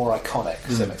sort of more iconic,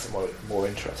 so it makes it more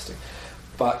interesting.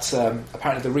 But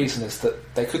apparently the reason is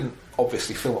that they couldn't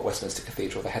obviously film at Westminster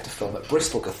Cathedral. They had to film at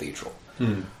Bristol Cathedral,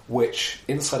 which,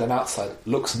 inside and outside,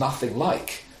 looks nothing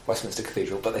like Westminster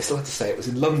Cathedral, but they still had to say it was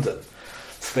in London.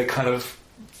 So they kind of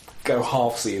go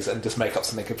halfsies and just make up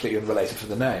something completely unrelated to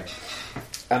the name.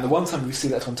 And the one time we see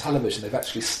that on television, they've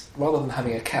actually, rather than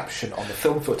having a caption on the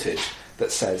film footage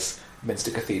that says Minster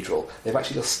Cathedral, they've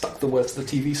actually just stuck the words to the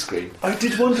TV screen. I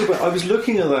did wonder, but I was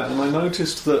looking at that and I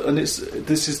noticed that, and this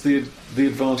is the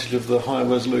advantage of the higher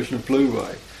resolution of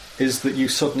Blu-ray, is that you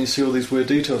suddenly see all these weird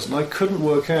details, and I couldn't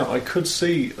work out. I could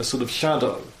see a sort of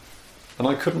shadow, and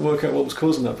I couldn't work out what was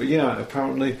causing that. But yeah,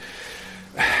 apparently,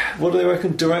 what do they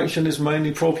reckon? Direction is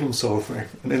mainly problem solving,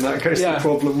 and in that case, the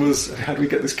problem was how do we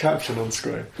get this caption on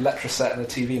screen? Letraset and a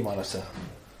TV monitor.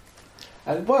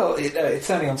 And well, it's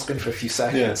only on screen for a few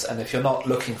seconds, and if you're not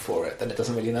looking for it, then it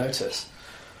doesn't really notice.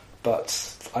 But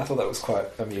I thought that was quite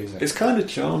amusing. It's kind of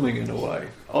charming in a way.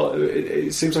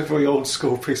 It seems like a very old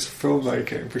school piece of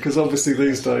filmmaking, because obviously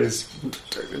these days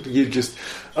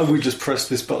we just press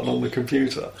this button on the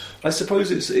computer. I suppose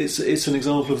it's an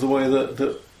example of the way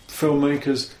that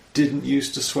filmmakers didn't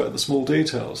used to sweat the small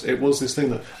details. It was this thing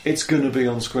that it's going to be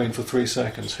on screen for 3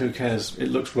 seconds, who cares, it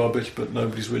looks rubbish but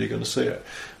nobody's really going to see it.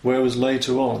 Whereas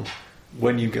later on,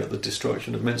 when you get the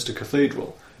destruction of Minster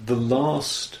Cathedral, the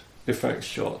last effects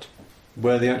shot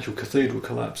where the actual cathedral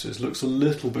collapses looks a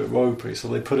little bit ropey, so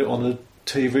they put it on a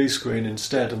TV screen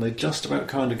instead, and they just about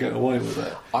kind of get away with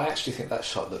it. I actually think that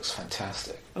shot looks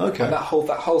fantastic. Okay. And that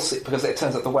whole scene, because it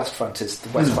turns out the West Front is the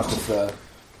West Front of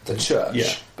the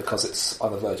church, because it's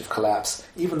on the verge of collapse.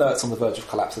 Even though it's on the verge of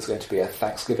collapse, there's going to be a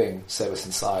Thanksgiving service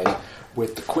inside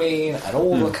with the Queen and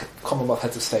all the Commonwealth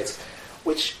heads of states,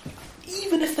 which,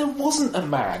 even if there wasn't a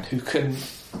man who can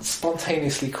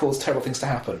spontaneously cause terrible things to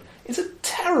happen, is a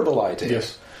terrible idea.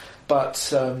 Yes.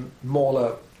 But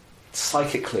Mauler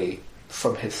psychically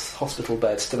from his hospital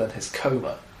bed, still in his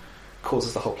coma,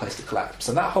 causes the whole place to collapse.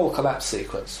 And that whole collapse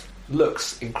sequence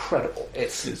looks incredible.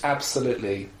 It's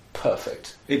absolutely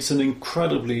perfect. It's an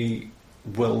incredibly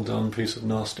well done piece of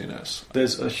nastiness.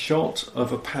 There's a shot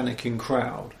of a panicking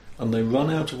crowd, and they run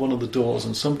out of one of the doors,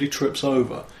 and somebody trips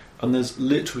over, and there's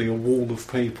literally a wall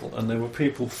of people, and there were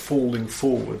people falling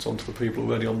forwards onto the people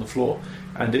already on the floor,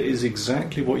 and it is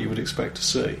exactly what you would expect to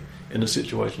see in a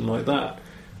situation like that.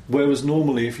 Whereas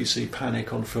normally if you see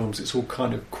panic on films, it's all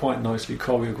kind of quite nicely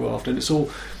choreographed, and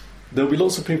there'll be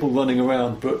lots of people running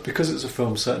around, but because it's a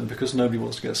film set and because nobody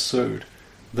wants to get sued,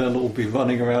 they'll all be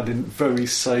running around in very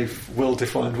safe,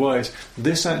 well-defined ways.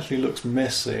 This actually looks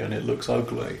messy and it looks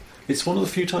ugly. It's one of the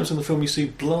few times in the film you see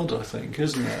blood, I think,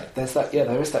 isn't it?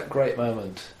 There is that great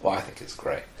moment, well, I think it's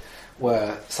great,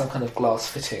 where some kind of glass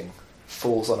fitting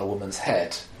falls on a woman's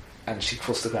head and she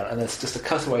falls to the ground, and there's just a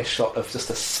cutaway shot of just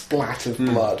a splat of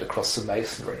blood across some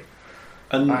masonry.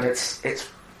 And it's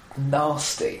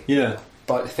nasty. Yeah.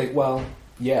 But I think, well,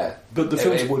 yeah, but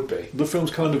it would be. The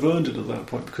film's kind of earned it at that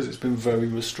point because it's been very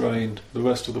restrained the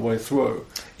rest of the way through.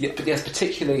 Yeah, but yes,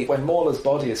 particularly when Mauler's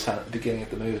body is found at the beginning of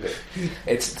the movie.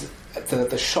 It's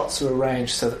the shots are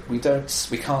arranged so that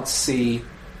we can't see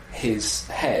his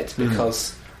head,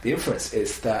 because the inference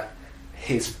is that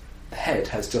his head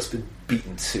has just been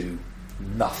beaten to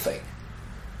nothing.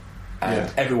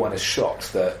 And everyone is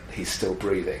shocked that he's still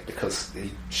breathing because he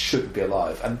shouldn't be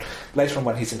alive. And later on,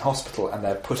 when he's in hospital and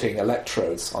they're putting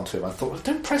electrodes onto him, I thought, well,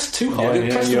 don't press too hard,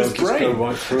 press to his brain. Just go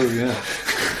right through, yeah.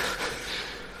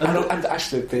 and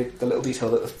actually, the little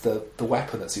detail that the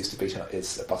weapon that's used to beat him up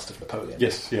is a bust of Napoleon.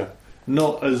 Yes, yeah.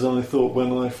 Not as I thought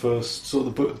when I first saw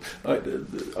the book.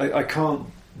 I can't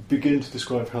begin to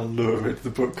describe how lurid the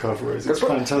book cover is. It's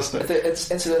fantastic.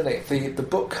 Incidentally, the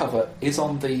book cover is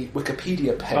on the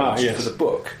Wikipedia page for the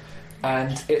book,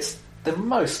 and it's the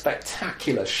most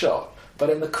spectacular shot. But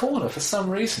in the corner, for some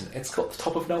reason, it's got the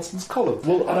top of Nelson's column.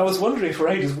 Well, and I was wondering for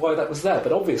ages why that was there,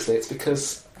 but obviously it's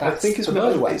because that's I think it's the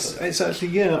murder weapon. It's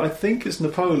actually, I think it's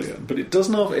Napoleon, but it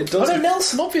doesn't have... It does. Oh, no,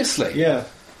 Nelson, obviously. Yeah.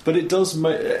 But it does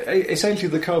make... Essentially,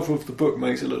 the cover of the book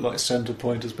makes it look like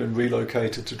Centrepoint has been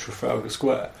relocated to Trafalgar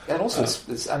Square. And also,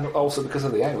 and also because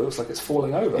of the angle, it looks like it's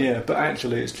falling over. Yeah, but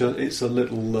actually, it's a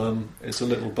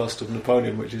little bust of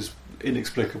Napoleon, which is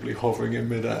inexplicably hovering in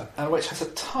midair, and which has a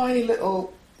tiny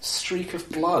little streak of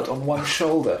blood on one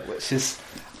shoulder, which is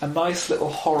a nice little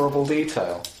horrible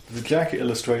detail. The jacket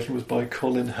illustration was by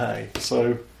Colin Hay,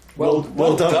 so well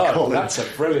done, Colin. That's a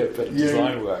brilliant bit of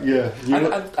design work. Yeah,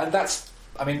 and that's.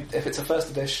 I mean, if it's a first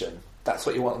edition, that's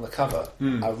what you want on the cover.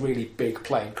 A really big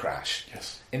plane crash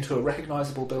into a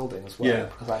recognisable building as well. Yeah.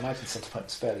 Because I imagine Centrepoint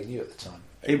was fairly new at the time.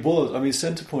 It was. I mean,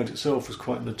 Centrepoint itself was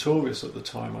quite notorious at the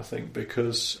time, I think,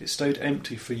 because it stayed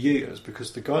empty for years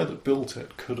because the guy that built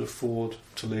it could afford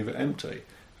to leave it empty.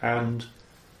 And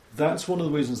that's one of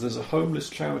the reasons there's a homeless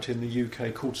charity in the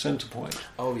UK called Centrepoint.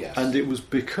 Oh, yes. And it was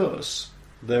because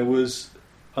there was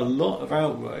a lot of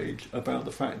outrage about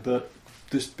the fact that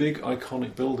this big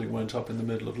iconic building went up in the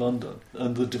middle of London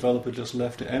and the developer just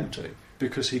left it empty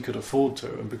because he could afford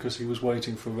to and because he was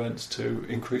waiting for rents to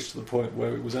increase to the point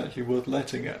where it was actually worth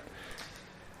letting it.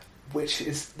 Which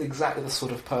is exactly the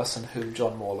sort of person whom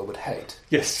John Mauler would hate.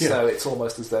 Yes, yeah. So it's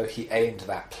almost as though he aimed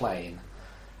that plane.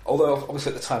 Although,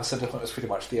 obviously, at the time, Centrepoint was pretty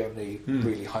much the only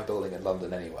really high building in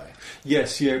London anyway.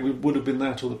 Yes, yeah, it would have been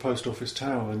that or the Post Office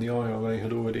Tower, and the IRA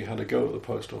had already had a go at the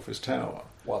Post Office Tower.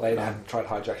 Well, they hadn't tried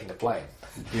hijacking a plane.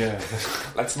 Yeah.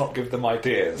 Let's not give them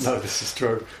ideas. No, this is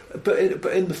true. But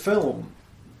in the film,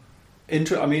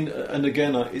 I mean, and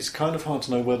again, it's kind of hard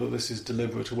to know whether this is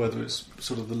deliberate or whether it's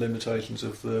sort of the limitations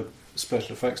of the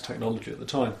special effects technology at the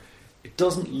time. It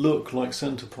doesn't look like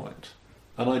Centrepoint.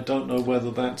 And I don't know whether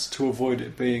that's to avoid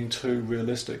it being too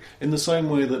realistic. In the same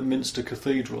way that Minster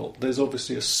Cathedral, there's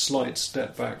obviously a slight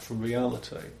step back from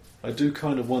reality. I do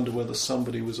kind of wonder whether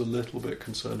somebody was a little bit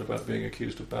concerned about being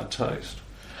accused of bad taste.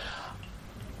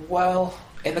 Well,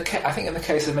 I think in the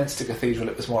case of Minster Cathedral,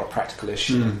 it was more a practical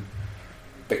issue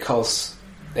because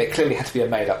it clearly had to be a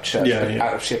made-up church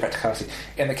out of sheer practicality.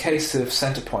 In the case of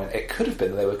Centrepoint, it could have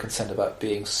been they were concerned about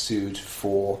being sued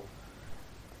for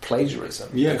plagiarism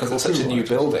because it's such a new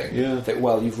building that,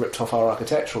 well, you've ripped off our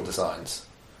architectural designs,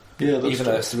 even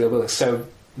though it's the real building. So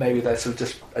maybe they're sort of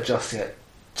just adjusting it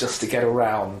just to get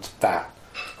around that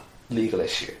legal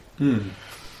issue.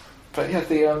 But yeah,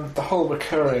 the whole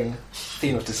recurring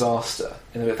theme of disaster,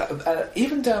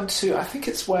 even down to, I think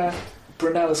it's where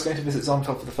Brunel is going to visit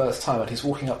Zonfeld for the first time and he's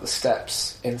walking up the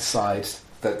steps inside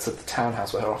the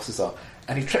townhouse where her offices are,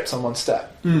 and he trips on one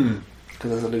step because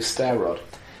there's a loose stair rod.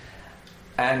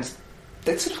 And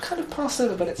they sort of kind of pass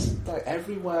over, but it's like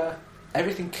everywhere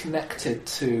everything connected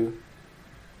to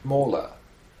Mauler,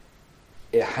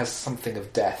 it has something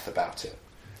of death about it.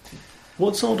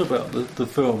 What's odd about the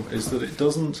film is that it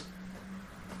doesn't...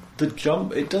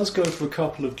 It does go for a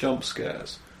couple of jump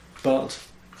scares, but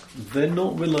they're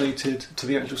not related to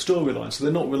the actual storyline. So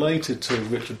they're not related to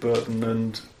Richard Burton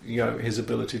and his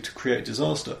ability to create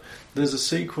disaster. There's a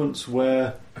sequence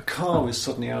where a car is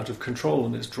suddenly out of control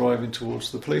and it's driving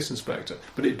towards the police inspector,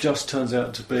 but it just turns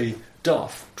out to be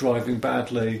Duff driving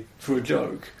badly for a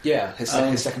joke. Yeah, his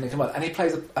second in command, and he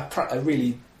plays a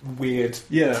really weird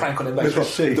prank on him with a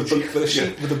sheet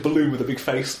with a balloon with a big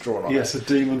face drawn on it. Yes, a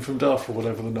demon from Duff or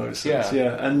whatever the note says.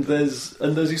 Yeah, and there's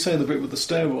as you say, the bit with the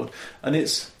stair rod, and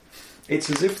it's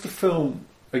as if the film,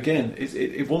 again,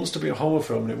 it wants to be a horror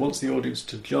film and it wants the audience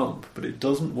to jump, but it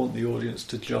doesn't want the audience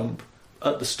to jump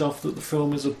at the stuff that the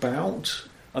film is about.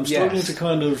 I'm struggling to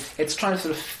kind of... It's trying to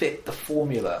sort of fit the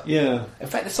formula. Yeah. In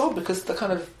fact, it's odd because the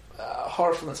kind of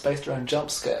horror film that's based around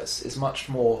jump scares is much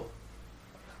more...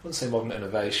 I wouldn't say modern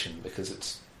innovation because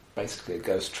it's basically a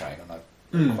ghost train, and I've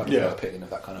quite a low opinion of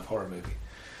that kind of horror movie.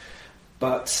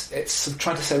 But it's sort of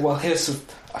trying to say, well, here's some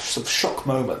sort of shock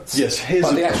moments. Yes, here's...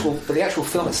 But the actual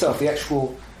film itself,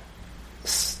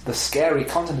 the scary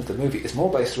content of the movie is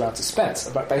more based around suspense,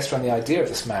 based around the idea of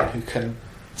this man who can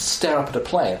stare up at a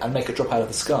plane and make it drop out of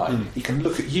the sky. He can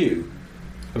look at you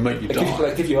and make you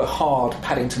die. Give you a hard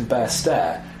Paddington Bear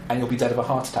stare, and you'll be dead of a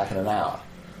heart attack in an hour.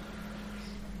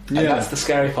 And that's the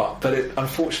scary part. But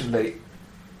unfortunately,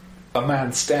 a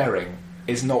man staring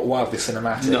is not wildly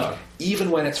cinematic. No.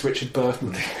 Even when it's Richard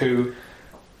Burton, who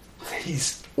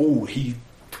he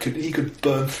could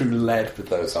burn through lead with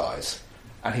those eyes,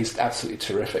 and he's absolutely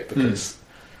terrific because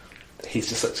he's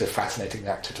just such a fascinating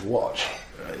actor to watch.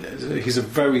 He's a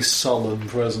very sullen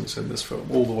presence in this film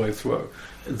all the way through.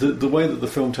 The way that the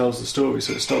film tells the story,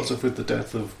 so it starts off with the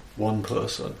death of one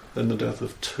person, then the death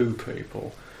of two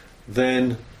people,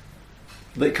 then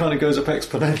it kind of goes up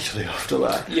exponentially after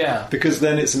that. Yeah. Because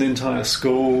then it's an entire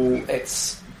school.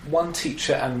 It's one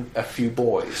teacher and a few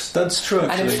boys. That's true,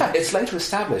 actually. And in fact, it's later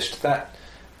established that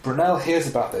Brunel hears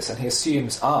about this and he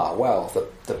assumes,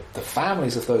 the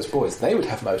families of those boys, they would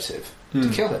have motive to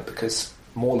kill him because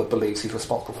Mauler believes he's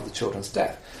responsible for the children's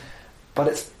death. But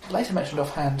it's later mentioned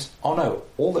offhand, oh no,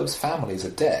 all those families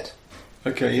are dead.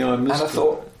 Okay, yeah, I missed And I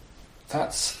thought,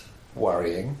 that's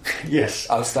worrying. Yes.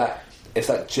 Is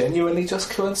that genuinely just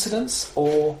coincidence,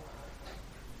 or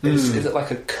is it like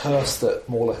a curse that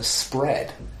Mauler has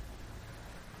spread?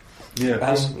 Yeah,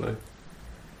 possibly.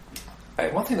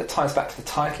 One thing that ties back to the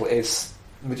title is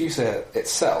Medusa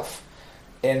itself.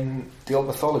 In the old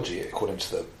mythology, according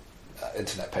to the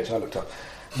internet page I looked up,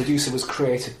 Medusa was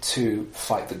created to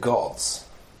fight the gods.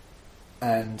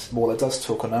 And Mauler does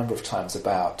talk a number of times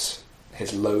about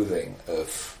his loathing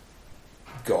of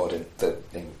God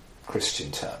in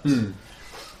Christian terms.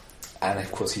 And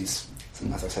of course he's,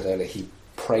 as I said earlier, he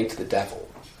prayed to the devil.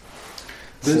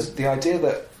 So the idea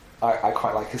that I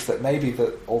quite like is that maybe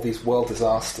that all these world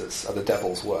disasters are the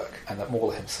devil's work and that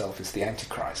Mauler himself is the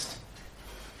Antichrist.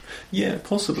 Yeah,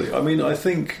 possibly. I mean, I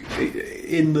think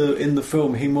in the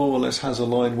film he more or less has a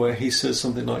line where he says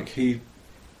something like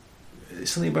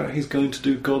something about he's going to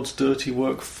do God's dirty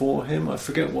work for him. I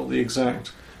forget what the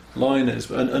exact line is,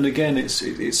 and again,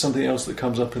 it's something else that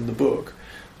comes up in the book,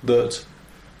 that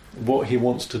what he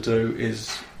wants to do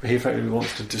is he effectively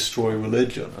wants to destroy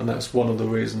religion, and that's one of the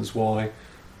reasons why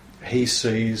he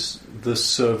sees the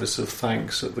service of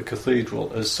thanks at the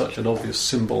cathedral as such an obvious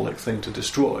symbolic thing to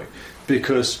destroy,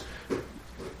 because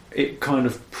it kind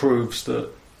of proves that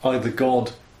either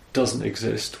God doesn't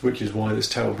exist, which is why this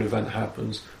terrible event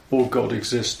happens, or God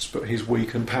exists but he's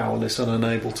weak and powerless and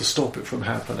unable to stop it from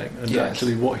happening. And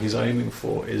actually what he's aiming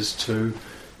for is to,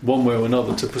 one way or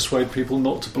another, to persuade people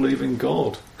not to believe in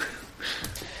God.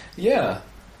 Yeah.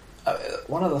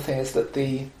 One other thing is that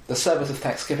the service of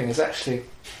Thanksgiving is actually,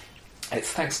 it's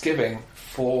Thanksgiving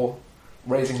for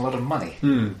raising a lot of money.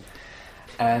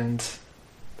 And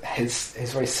his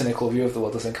very cynical view of the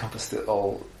world does encompass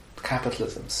all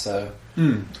capitalism. So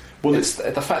well, it's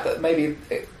the fact that maybe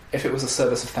if it was a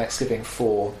service of Thanksgiving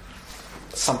for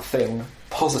something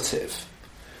positive,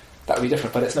 that would be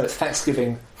different. But it's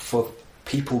Thanksgiving for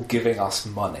people giving us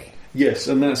money. Yes,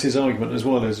 and that's his argument as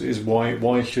well. Is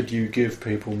why should you give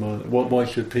people money? Why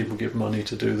should people give money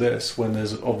to do this when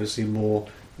there's obviously more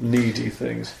needy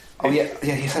things? Oh yeah.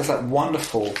 He has that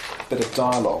wonderful bit of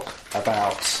dialogue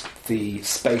about the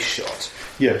space shot.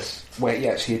 Yes, where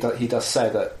he does say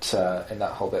that in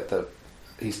that whole bit that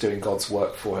he's doing God's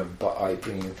work for him by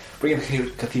bringing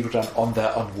the cathedral down on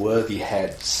their unworthy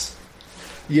heads.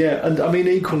 Yeah, and I mean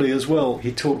equally as well,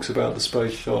 he talks about the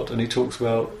space shot, and he talks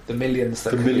about the millions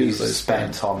that they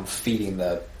spent on feeding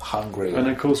the hungry. And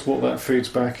of course, what that feeds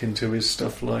back into is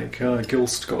stuff like Gil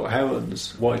Scott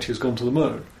Heron's Whitey Has Gone to the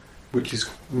Moon, which is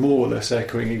more or less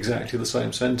echoing exactly the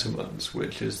same sentiments,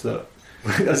 which is that,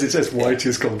 as it says, Whitey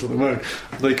has gone to the moon.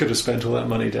 They could have spent all that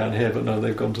money down here, but no,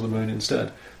 they've gone to the moon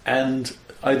instead. And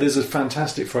there's a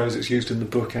fantastic phrase that's used in the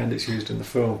book and it's used in the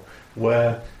film,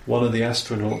 where one of the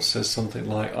astronauts says something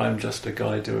like, "I'm just a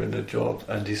guy doing a job,"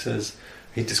 and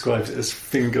he describes it as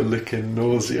finger-licking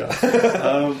nausea.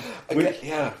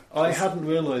 I hadn't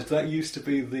realised that used to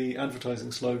be the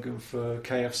advertising slogan for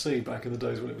KFC back in the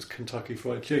days when it was Kentucky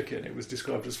Fried Chicken. It was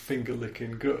described as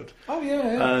finger-licking good. Oh,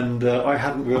 yeah. And I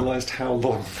hadn't realised how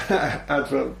long that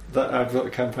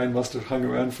advert campaign must have hung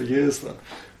around for years then.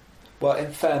 Well,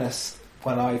 in fairness,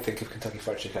 when I think of Kentucky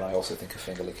Fried Chicken, I also think of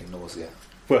finger-licking nausea.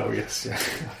 Well, yes, yeah.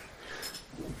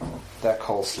 Their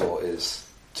coleslaw is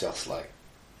just like...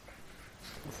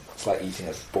 It's like eating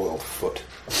a boiled foot.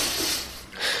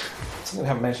 Something I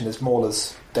haven't mentioned is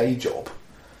Mauler's day job.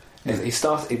 He's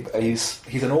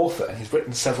an author, and he's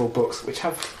written several books which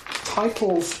have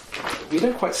titles... We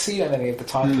don't quite see any of the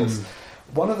titles.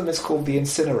 One of them is called The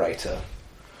Incinerator.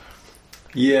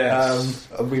 Yes.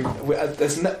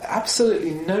 There's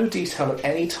absolutely no detail at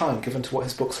any time given to what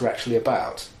his books are actually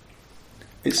about.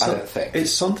 I don't think.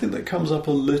 It's something that comes up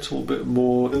a little bit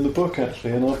more in the book,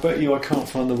 actually, and I bet you I can't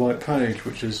find the right page,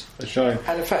 which is a shame.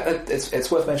 And in fact,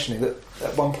 it's worth mentioning that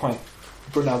at one point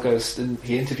Brunel goes and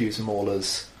he interviews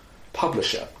Mauler's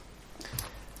publisher,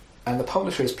 and the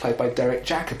publisher is played by Derek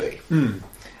Jacobi.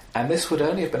 And this would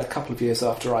only have been a couple of years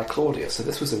after I, Claudia, so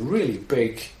this was a really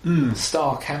big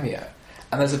star cameo.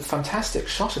 And there's a fantastic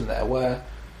shot in there where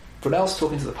Brunel's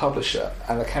talking to the publisher,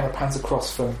 and the camera pans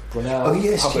across from Brunel,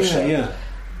 the publisher,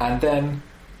 and then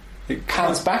it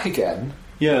pans back again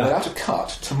without a cut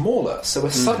to Mauler. So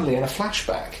we're suddenly in a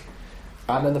flashback,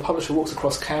 and then the publisher walks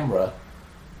across camera,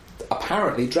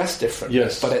 apparently dressed different.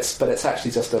 Yes, but it's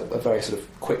actually just a very sort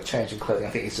of quick change in clothing. I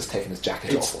think he's just taken his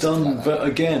jacket off. It's done, but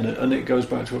again, and it goes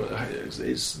back to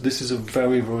this is a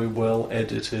very, very well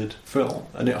edited film,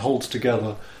 and it holds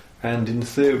together. And in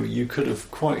theory, you could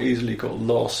have quite easily got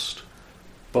lost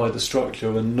by the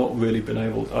structure and not really been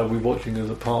able... Are we watching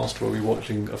the past or are we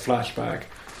watching a flashback?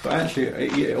 But actually,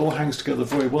 it all hangs together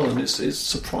very well, and it's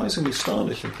surprisingly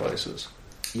stylish in places.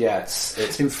 Yeah,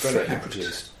 it's brilliantly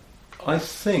produced. I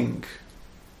think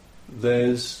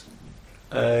there's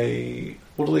a...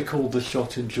 What do they call the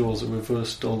shot in Jaws? A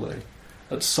reverse dolly.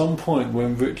 At some point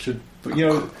when Richard...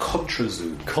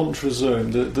 Contra-zoom.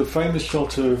 Contra-zoom. The famous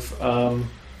shot of...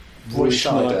 Roy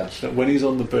Scheider, when he's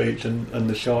on the beach and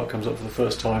the shark comes up for the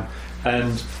first time,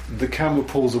 and the camera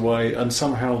pulls away, and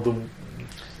somehow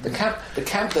the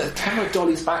camera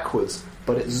dollies backwards,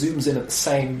 but it zooms in at the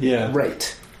same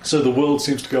rate. So the world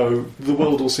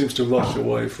all seems to rush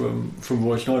away from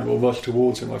Roy Scheider, or rush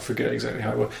towards him. I forget exactly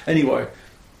how it works. Anyway,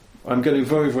 I'm getting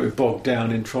very, very bogged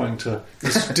down in trying to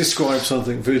describe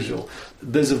something visual.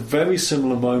 There's a very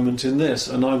similar moment in this,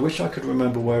 and I wish I could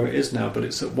remember where it is now, but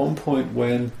it's at one point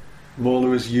when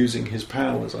Mauler is using his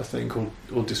powers, I think,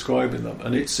 or describing them.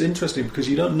 And it's interesting because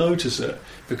you don't notice it,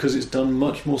 because it's done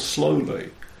much more slowly.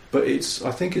 But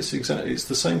I think it's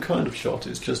the same kind of shot,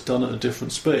 it's just done at a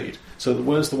different speed. So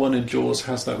whereas the one in Jaws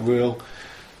has that real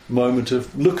moment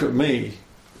of, look at me.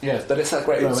 Yeah, but it's that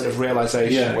great moment of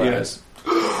realisation. Yeah, whereas,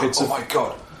 my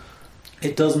God.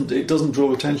 It doesn't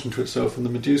draw attention to itself in the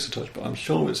Medusa touch, but I'm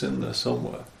sure it's in there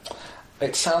somewhere.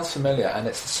 It sounds familiar, and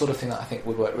it's the sort of thing that I think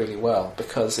would work really well,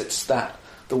 because it's the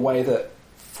way that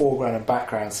foreground and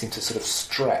background seem to sort of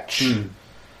stretch in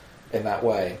that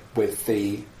way, with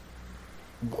the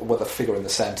figure in the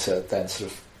centre then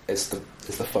sort of is the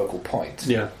focal point.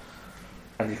 Yeah,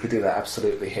 and you could do that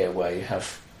absolutely here, where you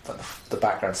have the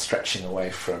background stretching away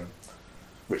from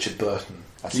Richard Burton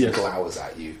as he glowers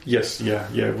at you. Yes,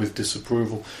 with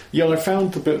disapproval. Yeah, I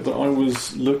found the bit that I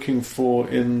was looking for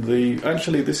in the...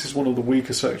 Actually, this is one of the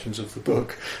weaker sections of the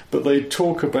book, but they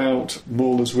talk about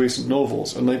Mauler's recent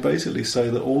novels, and they basically say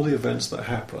that all the events that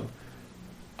happen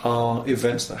are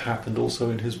events that happened also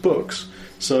in his books.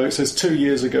 So it says 2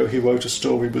 years ago he wrote a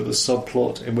story with a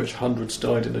subplot in which hundreds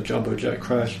died in a jumbo jet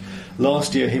crash.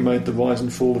 Last year he made the rise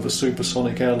and fall of a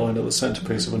supersonic airliner the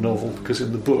centrepiece of a novel, because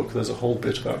in the book there's a whole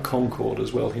bit about Concorde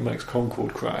as well. He makes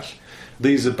Concorde crash.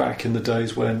 These are back in the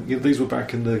days when... These were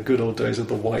back in the good old days of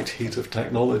the white heat of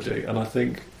technology, and I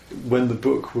think when the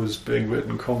book was being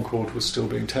written, Concorde was still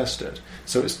being tested.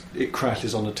 So it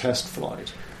crashes on a test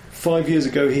flight. 5 years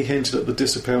ago, he hinted at the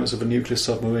disappearance of a nuclear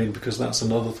submarine, because that's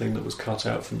another thing that was cut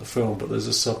out from the film, but there's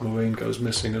a submarine goes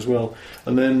missing as well.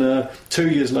 And then 2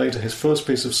 years later, his first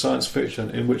piece of science fiction,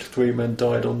 in which 3 men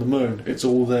died on the moon. It's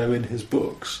all there in his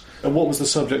books. And what was the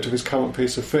subject of his current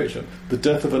piece of fiction? The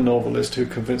death of a novelist who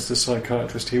convinced a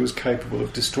psychiatrist he was capable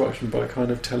of destruction by a kind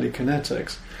of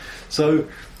telekinetics. So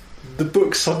the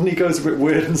book suddenly goes a bit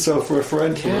weird and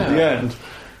self-referential at the end.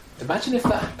 Imagine if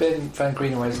that had been Van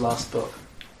Greenaway's last book.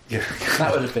 Yeah.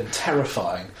 That would have been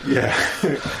terrifying. Yeah.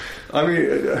 I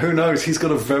mean, who knows? He's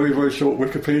got a very, very short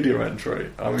Wikipedia entry.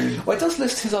 I mean... Well, it does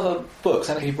list his other books,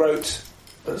 and he wrote...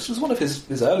 This was one of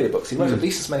his earlier books. He wrote at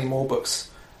least as many more books.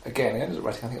 Again, he ended up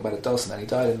writing, I think, about a dozen, and he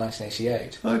died in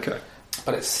 1988. Okay.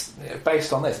 But it's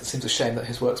based on this. It seems a shame that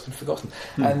his work's been forgotten.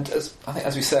 And I think,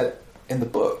 as we said in the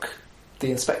book, the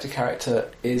Inspector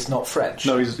character is not French.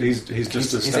 No, he's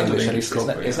just a standard English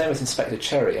copy. His name is Inspector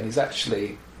Cherry, and he's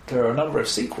actually... There are a number of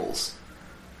sequels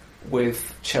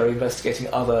with Cherry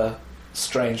investigating other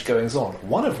strange goings-on,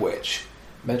 one of which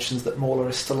mentions that Mauler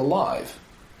is still alive.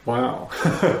 Wow.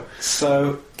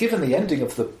 So, given the ending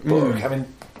of the book, I mean,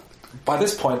 by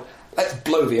this point, let's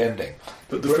blow the ending.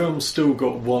 But the film's still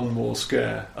got one more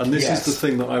scare, and this is the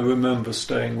thing that I remember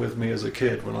staying with me as a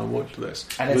kid when I watched this.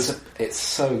 And it's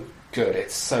so good.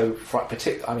 It's so I found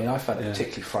it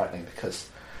particularly frightening because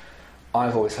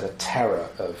I've always had a terror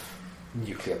of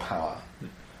nuclear power.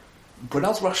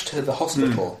 Brunel's rushed to the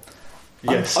hospital,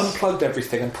 unplugged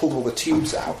everything and pulled all the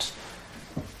tubes out,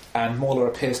 and Mauler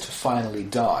appears to finally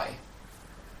die.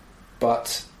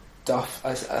 But Duff,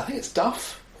 I think it's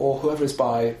Duff, or whoever is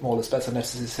by Mauler's bedside,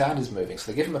 notices his hand is moving, so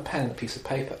they give him a pen and a piece of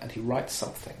paper, and he writes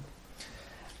something.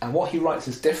 And what he writes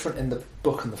is different in the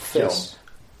book and the film,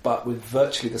 but with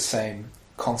virtually the same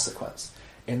consequence.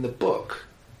 In the book,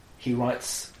 he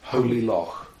writes Holy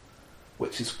Loch,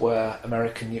 which is where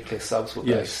American nuclear subs were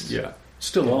based. Yes, yeah.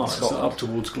 Still are. It's up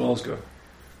towards Glasgow.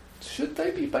 Should they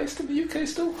be based in the UK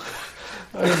still?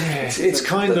 It's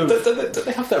kind of... Do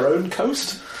they have their own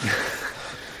coast?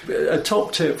 A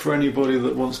top tip for anybody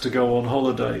that wants to go on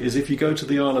holiday is if you go to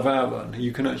the Isle of Arran,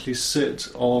 you can actually sit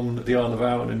on the Isle of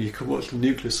Arran and you can watch the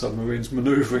nuclear submarines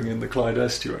manoeuvring in the Clyde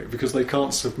estuary, because they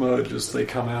can't submerge as they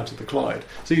come out of the Clyde.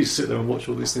 So you sit there and watch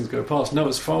all these things go past. No,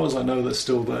 as far as I know, they're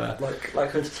still there.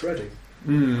 Like Otis Redding.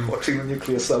 Watching the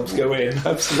nuclear subs go in.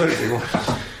 Absolutely.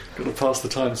 Got to pass the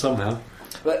time somehow.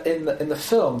 But in the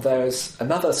film, there's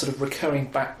another sort of recurring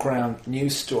background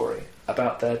news story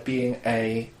about there being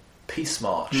a peace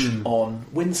march on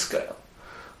Windscale,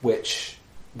 which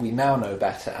we now know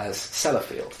better as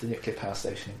Sellafield, the nuclear power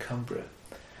station in Cumbria.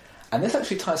 And this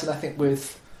actually ties in, I think,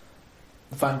 with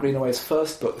Van Greenaway's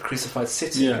first book, The Crucified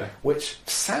City, which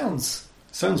sounds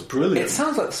brilliant. It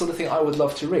sounds like the sort of thing I would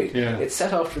love to read. Yeah. It's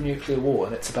set after a nuclear war,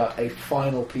 and it's about a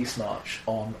final peace march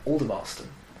on Aldermaston,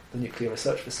 the nuclear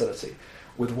research facility,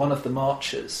 with one of the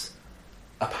marchers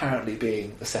apparently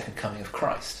being the second coming of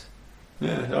Christ.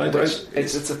 Yeah,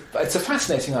 it's a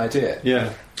fascinating idea.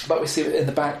 Yeah, but we see in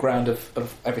the background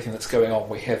of everything that's going on,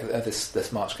 we hear that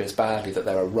this march goes badly, that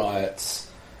there are riots.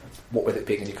 What with it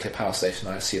being a nuclear power station,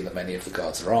 I assume that many of the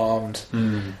guards are armed,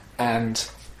 and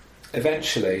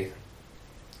eventually,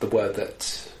 the word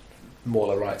that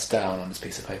Mauler writes down on his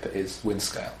piece of paper is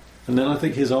Windscale. And then I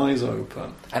think his eyes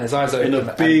open. And his eyes open. In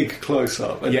a big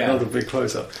close-up. And another big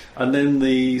close-up. And then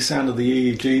the sound of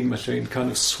the EEG machine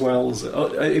kind of swells.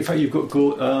 In fact, you've got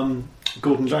Gordon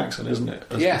Jackson, isn't it?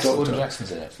 Yes, Gordon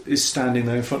Jackson's in it. Is standing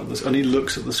there in front of this, and he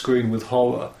looks at the screen with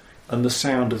horror, and the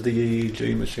sound of the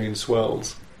EEG machine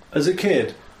swells. As a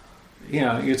kid,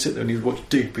 you'd sit there and you'd watch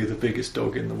Digby, the biggest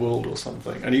dog in the world or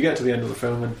something, and you get to the end of the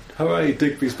film and, hooray,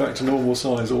 Digby's back to normal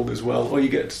size, all is well. Or you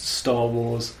get to Star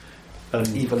Wars... and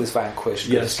evil is vanquished.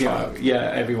 Yes,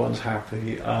 everyone's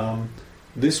happy.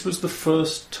 This was the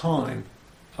first time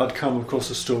I'd come across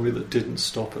a story that didn't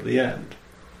stop at the end,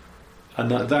 and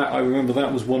that I remember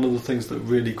that was one of the things that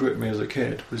really gripped me as a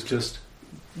kid. Was just,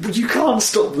 but you can't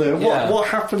stop there. What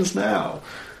happens now?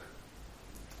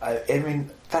 I mean,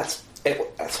 that's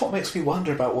what makes me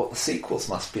wonder about what the sequels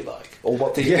must be like, or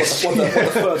what the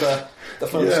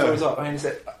further stories are. I mean,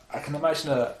 I can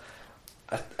imagine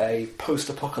a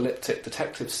post-apocalyptic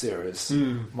detective series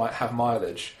might have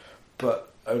mileage,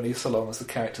 but only so long as the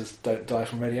characters don't die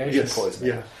from radiation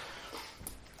poisoning. Yeah.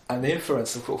 And the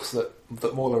inference, of course,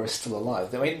 that Mauler is still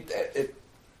alive. I mean,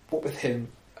 what with him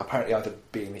apparently either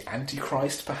being the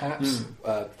Antichrist, perhaps.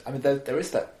 I mean, there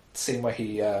is that scene where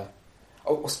he.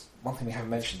 One thing we haven't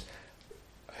mentioned: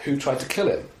 who tried to kill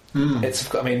him?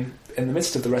 I mean, in the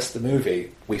midst of the rest of the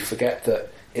movie, we forget that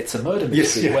it's a murder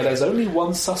mystery where there's only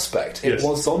one suspect. It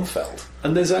was Zonfeld.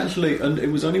 And there's actually, and it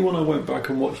was only when I went back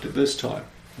and watched it this time,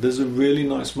 there's a really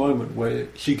nice moment where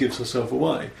she gives herself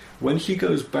away. When she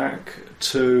goes back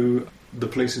to the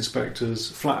police inspector's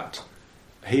flat,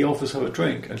 he offers her a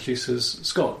drink and she says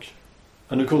scotch.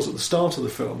 And of course at the start of the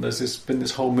film there's been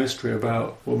this whole mystery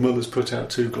about, well, Muller's put out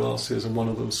 2 glasses and one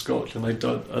of them's scotch, and they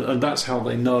don't, and that's how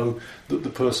they know that the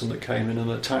person that came in and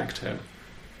attacked him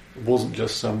wasn't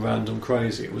just some random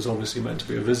crazy, it was obviously meant to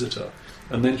be a visitor.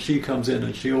 And then she comes in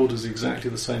and she orders exactly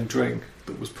the same drink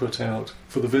that was put out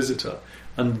for the visitor.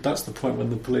 And that's the point when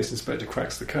the police inspector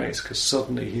cracks the case, because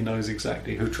suddenly he knows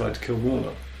exactly who tried to kill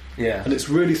Muller. Yeah. And it's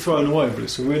really thrown away, but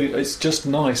it's just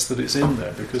nice that it's in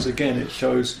there, because again it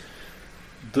shows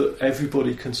that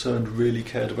everybody concerned really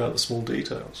cared about the small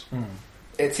details.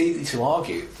 It's easy to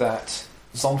argue that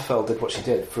Zonfeld did what she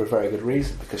did for a very good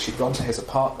reason, because she'd gone to his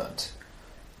apartment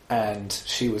and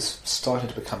she was starting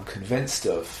to become convinced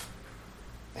of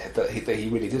that he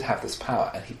really did have this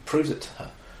power, and he proves it to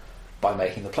her by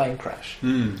making the plane crash.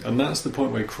 And that's the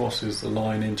point where he crosses the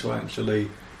line into actually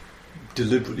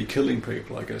deliberately killing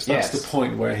people, I guess. That's the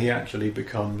point where he actually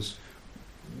becomes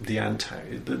the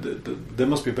there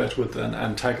must be a better word than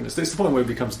antagonist. It's the point where he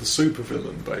becomes the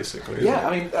supervillain, basically. Yeah,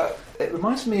 I mean, it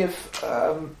reminds me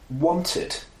of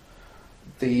Wanted,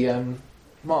 the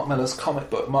Mark Millar's comic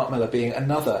book, Mark Millar being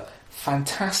another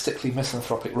fantastically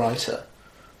misanthropic writer.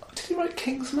 Did he write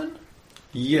Kingsman?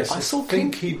 Yes, I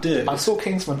think he did. I saw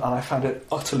Kingsman and I found it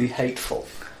utterly hateful.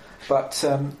 But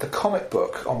the comic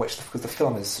book on which, because the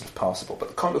film is sort of passable, but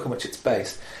the comic book on which it's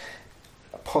based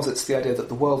posits the idea that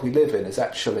the world we live in is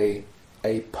actually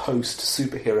a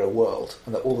post-superhero world,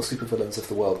 and that all the supervillains of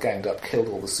the world ganged up, killed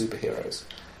all the superheroes,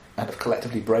 and have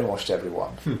collectively brainwashed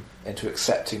everyone into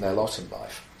accepting their lot in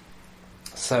life.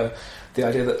 So the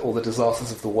idea that all the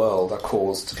disasters of the world are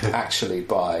caused actually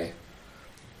by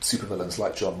supervillains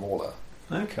like John Mauler.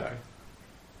 Okay.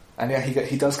 And yeah,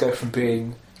 he does go from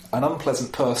being an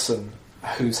unpleasant person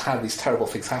who's had these terrible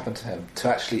things happen to him to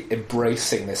actually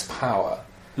embracing this power.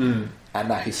 And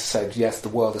now he's said, yes, the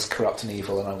world is corrupt and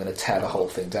evil, and I'm going to tear the whole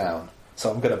thing down.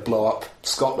 So I'm going to blow up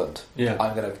Scotland. Yeah.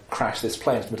 I'm going to crash this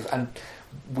plane. And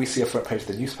we see a front page of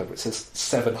the newspaper. It says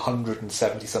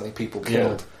 770-something people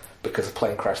killed because a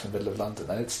plane crashed in the middle of London.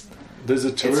 And it's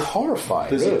horrifying.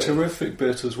 There's really. a terrific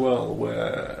bit as well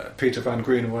where Peter Van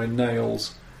Greenaway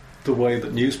nails the way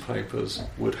that newspapers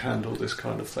would handle this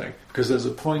kind of thing. Because there's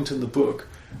a point in the book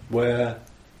where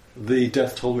the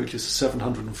death toll reaches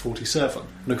 747,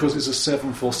 and of course it's a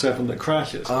 747 that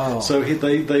crashes. So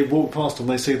they walk past and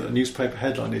they see that a newspaper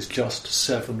headline is just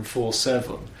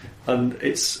 747, and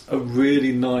it's a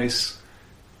really nice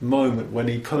moment when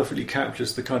he perfectly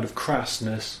captures the kind of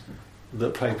crassness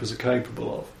that papers are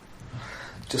capable of.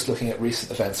 Just looking at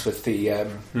recent events with the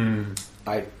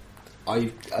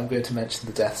I'm going to mention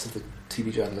the deaths of the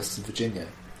TV journalists in Virginia.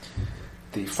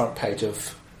 The front page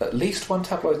of at least one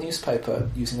tabloid newspaper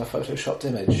using a photoshopped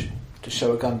image to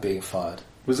show a gun being fired.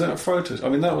 Was that photos? I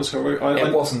mean, that was horrific.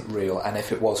 It wasn't real, and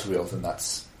if it was real, then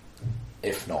that's,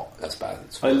 if not, as bad as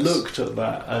it's worse. I looked at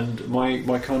that, and my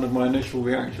initial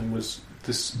reaction was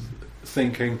this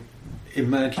thinking,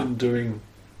 imagine doing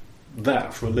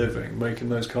that for a living, making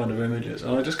those kind of images,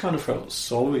 and I just kind of felt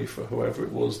sorry for whoever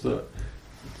it was that,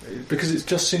 because it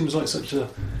just seems like such a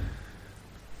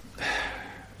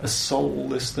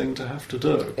soulless thing to have to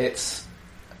do.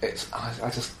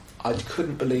 I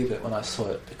couldn't believe it when I saw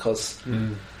it, because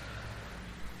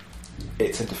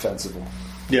it's indefensible.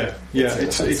 Yeah,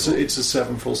 it's a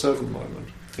 747 moment.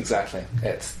 Exactly.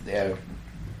 It's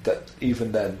that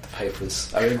even then the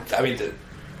papers. I mean,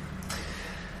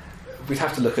 we'd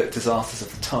have to look at disasters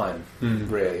of the time,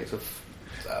 really.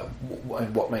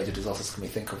 What major disasters can we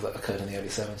think of that occurred in the early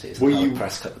 70s? Well, how the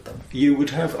press covered them. You would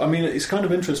have. I mean, it's kind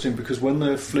of interesting because when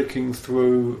they're flicking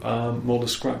through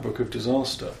Muller's scrapbook of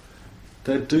disaster,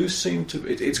 there do seem to.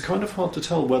 It's kind of hard to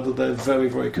tell whether they're very,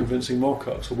 very convincing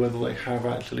mock-ups or whether they have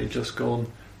actually just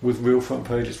gone with real front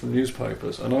pages from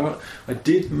newspapers. And I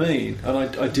did mean, and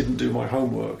I didn't do my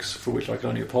homeworks, for which I can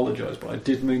only apologise, but I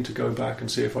did mean to go back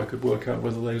and see if I could work out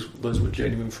whether those were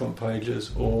genuine front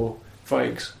pages or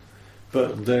fakes.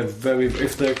 But they're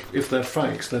if they're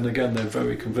fakes, then again they're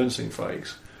very convincing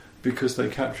fakes, because they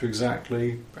capture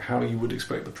exactly how you would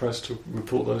expect the press to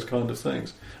report those kind of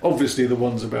things. Obviously, the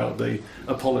ones about the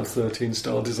Apollo 13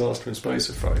 style disaster in space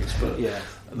are fakes, but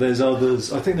there's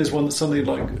others. I think there's one that's something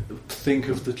like "Think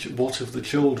of what of the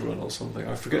children" or something.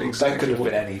 I forget exactly. That could have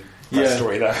been any press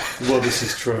story, though. Well, this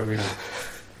is true. Yeah.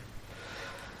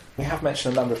 We have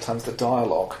mentioned a number of times the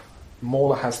dialogue.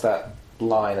 Mauler has that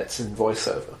line that's in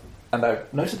voiceover. And I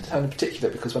noted the tone in particular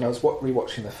because when I was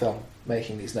rewatching the film,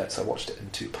 making these notes, I watched it in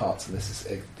 2 parts, and this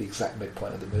is the exact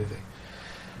midpoint of the movie.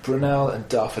 Brunel and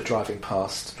Duff are driving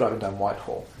down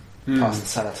Whitehall, past the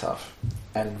cenotaph,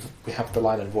 and we have the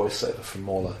line in voiceover from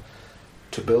Mauler: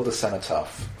 "To build a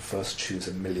cenotaph, first choose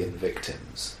 1,000,000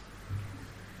 victims."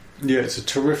 Yeah, it's a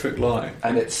terrific line,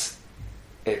 and it's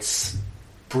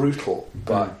brutal,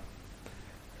 but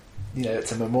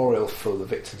it's a memorial for the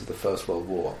victims of the First World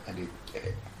War, and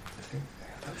I think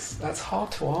that's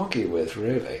hard to argue with,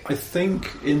 really. I think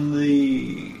in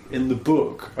the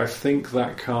book, I think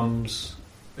that comes.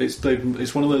 It's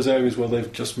one of those areas where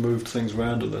they've just moved things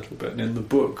around a little bit, and in the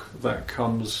book, that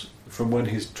comes from when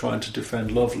he's trying to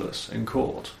defend Lovelace in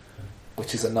court.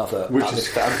 Which is another...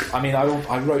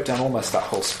 I wrote down almost that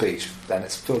whole speech, and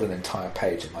it's filled an entire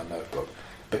page in my notebook,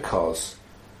 because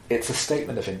it's a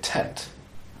statement of intent,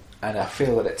 and I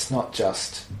feel that it's not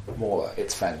just Mauler,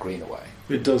 it's Van Greenaway.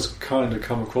 It does kind of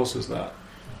come across as that.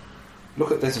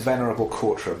 Look at this venerable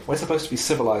courtroom. We're supposed to be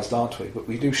civilised, aren't we? But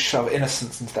we do shove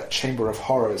innocence into that chamber of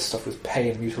horrors stuffed with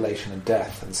pain, mutilation and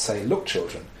death, and say, look,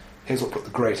 children, here's what put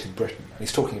the great in Britain. And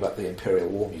he's talking about the Imperial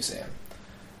War Museum,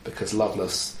 because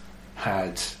Lovelace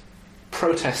had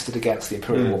protested against the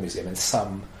Imperial War Museum in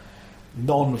some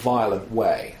non-violent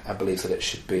way and believes that it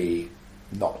should be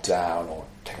knocked down or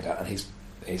taken down, and he's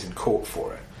in court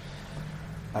for it.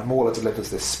 And Mauler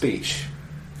delivers this speech,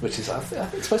 which is, I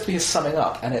think it's supposed to be his summing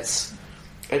up, and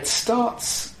it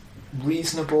starts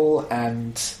reasonable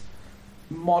and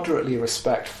moderately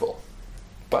respectful,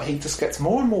 but he just gets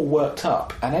more and more worked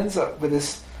up and ends up with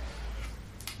this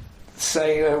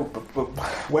saying,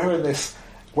 where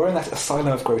in that asylum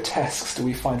of grotesques do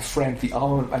we find framed the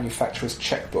armament manufacturer's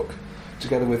chequebook,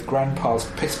 together with Grandpa's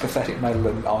piss-pathetic medal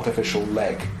and artificial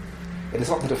leg? It is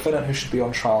not the defendant who should be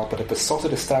on trial, but a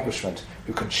besotted establishment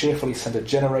who can cheerfully send a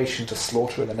generation to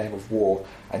slaughter in the name of war,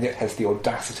 and yet has the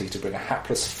audacity to bring a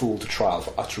hapless fool to trial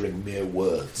for uttering mere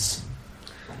words.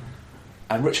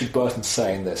 And Richard Burton's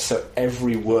saying this, so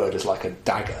every word is like a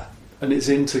dagger. And it's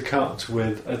intercut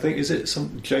with, I think, is it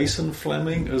some Jason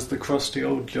Fleming as the crusty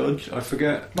old judge? I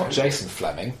forget. Not Jason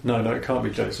Fleming. No, it can't be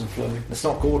Jason Fleming. It's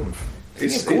not Gordon.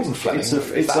 It's Gordon Fleming.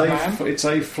 It's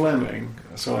a Fleming.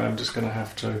 So I'm just going to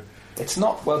have to. It's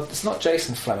not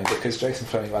Jason Fleming, because Jason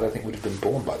Fleming, I don't think, would have been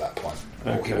born by that point.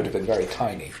 Okay. Or he would have been very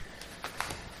tiny.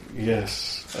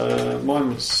 Yes. My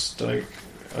mistake.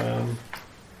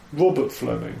 Robert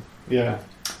Fleming. Yeah.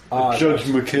 Judge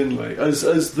McKinley as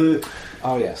the.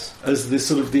 Oh yes. As the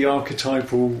sort of the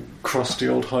archetypal crusty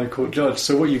old High Court judge.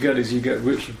 So what you get is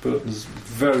Richard Burton's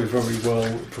very, very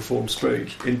well performed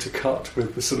speech intercut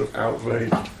with the sort of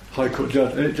outraged High Court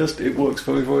judge, and it works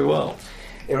very, very well.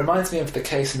 It reminds me of the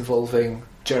case involving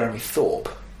Jeremy Thorpe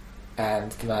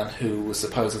and the man who was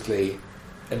supposedly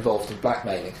involved in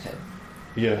blackmailing him.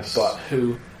 Yes. But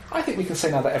who, I think we can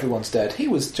say now that everyone's dead, he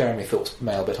was Jeremy Thorpe's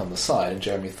male bit on the side, and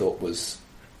Jeremy Thorpe was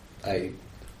a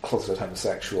closeted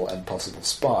homosexual and possible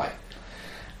spy.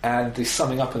 And the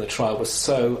summing up in the trial was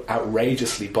so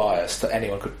outrageously biased that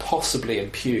anyone could possibly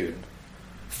impugn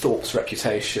Thorpe's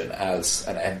reputation as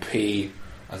an MP,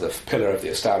 as a pillar of the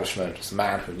establishment, as a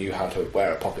man who knew how to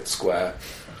wear a pocket square,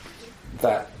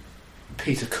 that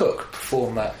Peter Cook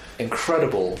performed that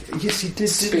incredible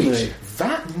speech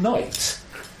that night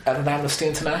at an Amnesty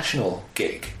International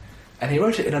gig. And he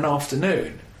wrote it in an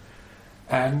afternoon.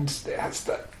 And it has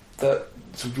that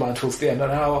sort of line towards the end,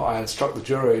 and now I instruct the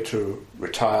jury to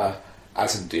retire,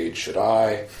 as indeed should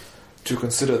I, to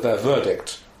consider their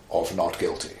verdict of not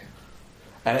guilty.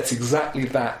 And it's exactly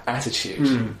that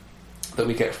attitude that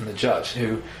we get from the judge,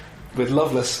 who, with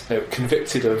Lovelace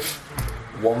convicted of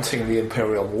wanting the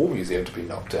Imperial War Museum to be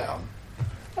knocked down,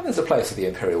 and there's a place for the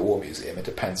Imperial War Museum, it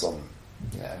depends on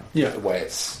the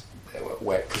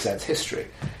way it presents history,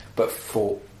 but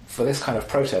for this kind of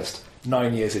protest,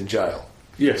 9 years in jail.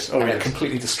 Yes, and it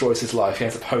completely destroys his life. He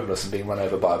ends up homeless and being run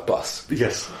over by a bus.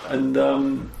 Yes, and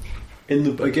in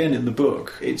the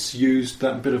book, it's used,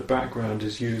 that bit of background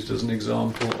is used as an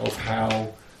example of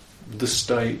how the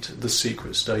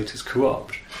secret state, is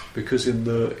corrupt. Because in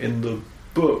the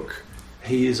book,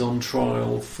 he is on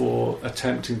trial for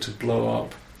attempting to blow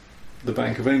up the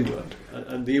Bank of England,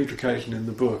 and the implication in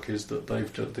the book is that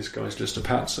this guy's just a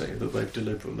patsy, that they've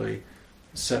deliberately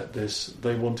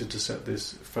they wanted to set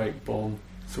this fake bomb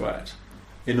threat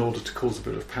in order to cause a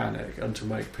bit of panic and to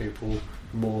make people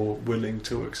more willing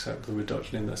to accept the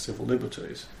reduction in their civil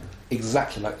liberties.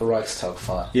 Exactly like the Reichstag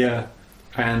fire. Yeah,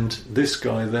 and this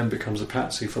guy then becomes a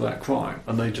patsy for that crime,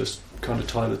 and they just kind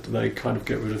of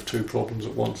get rid of two problems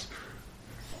at once.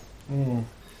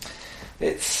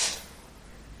 It's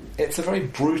a very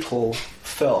brutal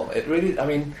film. It really,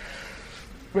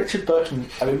 Richard Burton,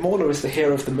 Mauler is the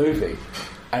hero of the movie,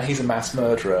 and he's a mass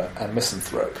murderer and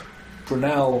misanthrope.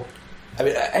 Brunel I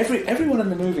mean, everyone in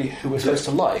the movie who we're supposed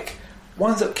to like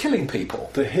winds up killing people.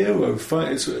 The hero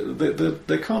fights.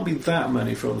 There can't be that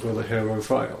many films where the hero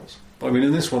fails. I mean,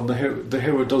 in this one, the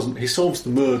hero doesn't. He solves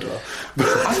the murder.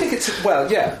 I think it's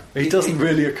yeah. He doesn't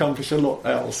really accomplish a lot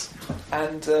else.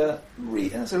 And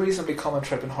it's a reasonably common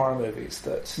trope in horror movies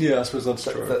that I suppose that's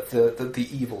true. That the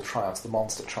evil triumphs, the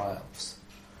monster triumphs.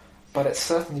 But it's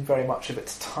certainly very much of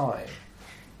its time,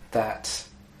 that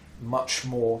much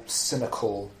more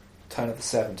cynical tone of the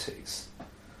 70s.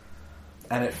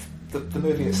 And the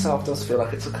movie itself does feel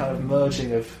like it's a kind of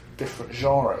merging of different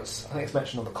genres. I think it's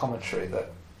mentioned on the commentary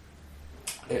that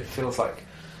it feels like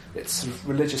it's sort of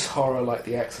religious horror like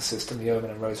The Exorcist and The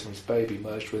Omen and Rosemary's Baby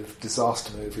merged with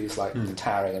disaster movies like The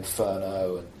Towering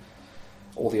Inferno and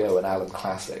all the Owen Allen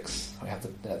classics. We have the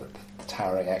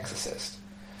Towering Exorcist,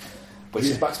 which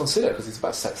is Max von Sydow because he's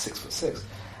about 6'6".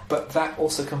 But that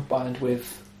also combined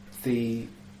with the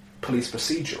police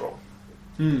procedural,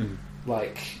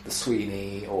 like The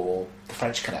Sweeney or The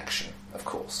French Connection, of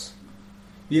course.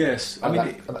 Yes, and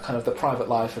that kind of the private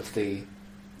life of the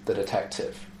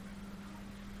detective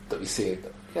that we see.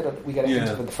 We get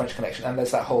into the French Connection, and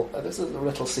there's a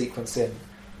little sequence in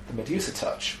The Medusa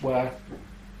Touch where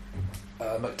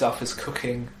Macduff is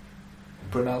cooking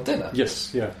Brunel dinner.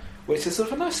 Yes, yeah. Which is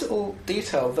sort of a nice little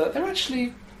detail that they're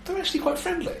actually quite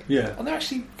friendly. Yeah. And they're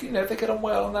actually, they get on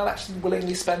well, and they'll actually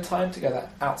willingly spend time together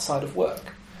outside of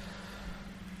work.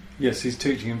 Yes, he's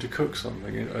teaching him to cook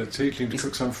something. Teaching him to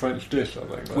cook some French dish, I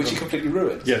think. Which he completely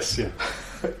ruins. Yes, yeah.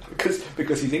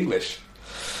 because he's English.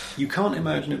 You can't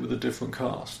imagine it with a different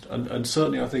cast. And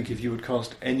certainly I think if you would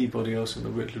cast anybody else in the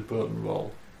Richard Burton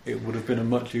role, it would have been a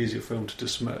much easier film to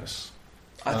dismiss.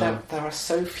 There are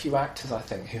so few actors, I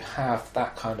think, who have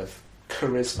that kind of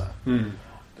charisma.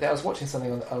 I was watching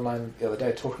something online the other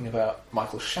day talking about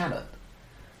Michael Shannon,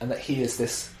 and that he is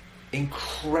this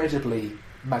incredibly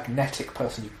magnetic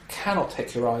person. You cannot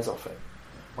take your eyes off him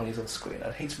when he's on screen,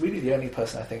 and he's really the only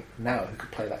person I think now who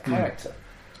could play that character.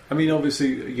 I mean,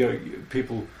 obviously,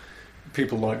 people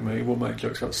like me will make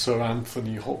jokes about Sir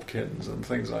Anthony Hopkins and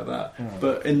things like that.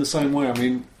 But in the same way, I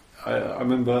mean, I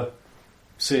remember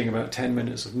seeing about 10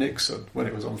 minutes of Nixon when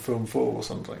it was on Film 4 or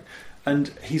something,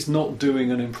 and he's not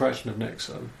doing an impression of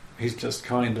Nixon. He's just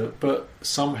kind of, but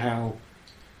somehow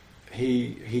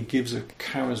he gives a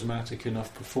charismatic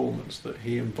enough performance that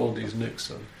he embodies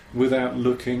Nixon without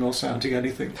looking or sounding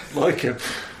anything like him.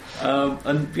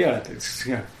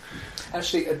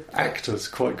 Actually, actors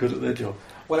quite good at their job.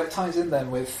 Well, it ties in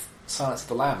then with Silence of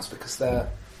the Lambs, because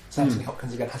Anthony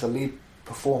Hopkins again has a lead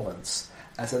performance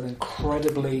as an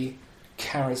incredibly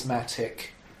charismatic,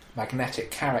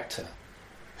 magnetic character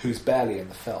who's barely in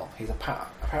the film. He's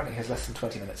apparently has less than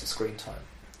 20 minutes of screen time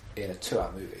in a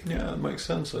 2-hour movie. Yeah, that makes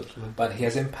sense, actually. But he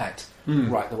has impact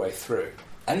right the way through.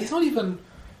 And he's not even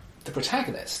the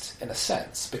protagonist, in a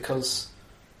sense, because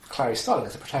Clarice Starling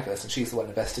is the protagonist and she's the one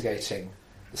investigating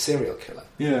the serial killer.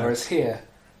 Yeah. Whereas here,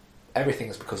 everything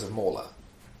is because of Mauler.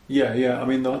 Yeah. I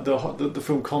mean, the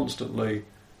film constantly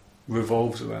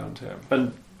revolves around him.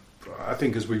 And I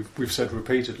think, as we've said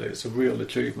repeatedly, it's a real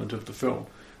achievement of the film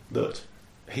that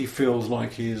he feels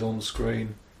like he is on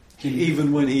screen.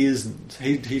 Even when he isn't,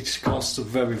 he casts a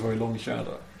very, very long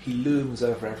shadow. He looms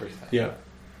over everything. Yeah.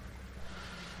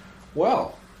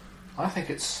 Well, I think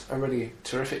it's a really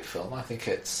terrific film. I think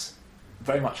it's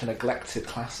very much a neglected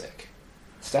classic.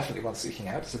 It's definitely one seeking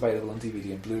out. It's available on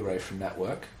DVD and Blu-ray from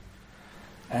Network.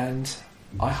 And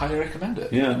I highly recommend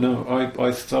it. Yeah, no,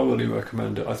 I thoroughly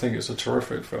recommend it. I think it's a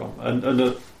terrific film. And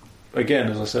again,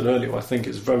 as I said earlier, I think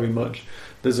it's very much...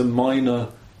 There's a minor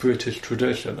British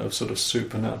tradition of sort of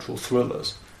supernatural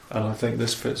thrillers, and I think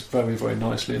this fits very, very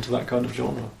nicely into that kind of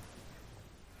genre.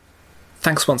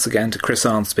 Thanks once again to Chris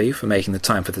Arnsby for making the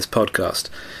time for this podcast.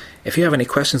 If you have any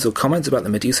questions or comments about the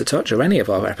Medusa Touch or any of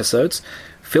our episodes,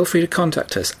 feel free to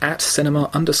contact us at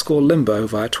cinema_limbo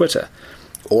via Twitter.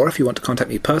 Or if you want to contact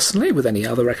me personally with any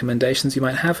other recommendations you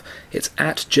might have, it's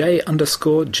at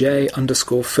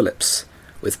J_J_Phillips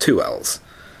with 2 L's.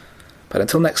 But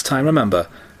until next time, remember,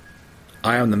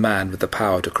 I am the man with the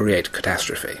power to create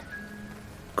catastrophe.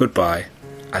 Goodbye,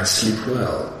 and sleep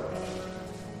well.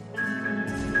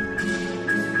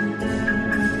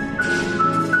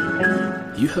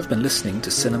 You have been listening to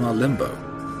Cinema Limbo,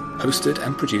 hosted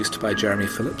and produced by Jeremy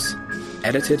Phillips,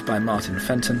 edited by Martin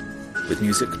Fenton, with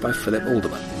music by Philip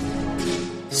Alderman.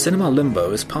 Cinema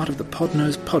Limbo is part of the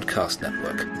Podnose Podcast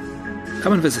Network.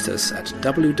 Come and visit us at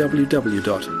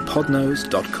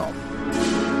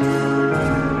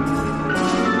www.podnose.com.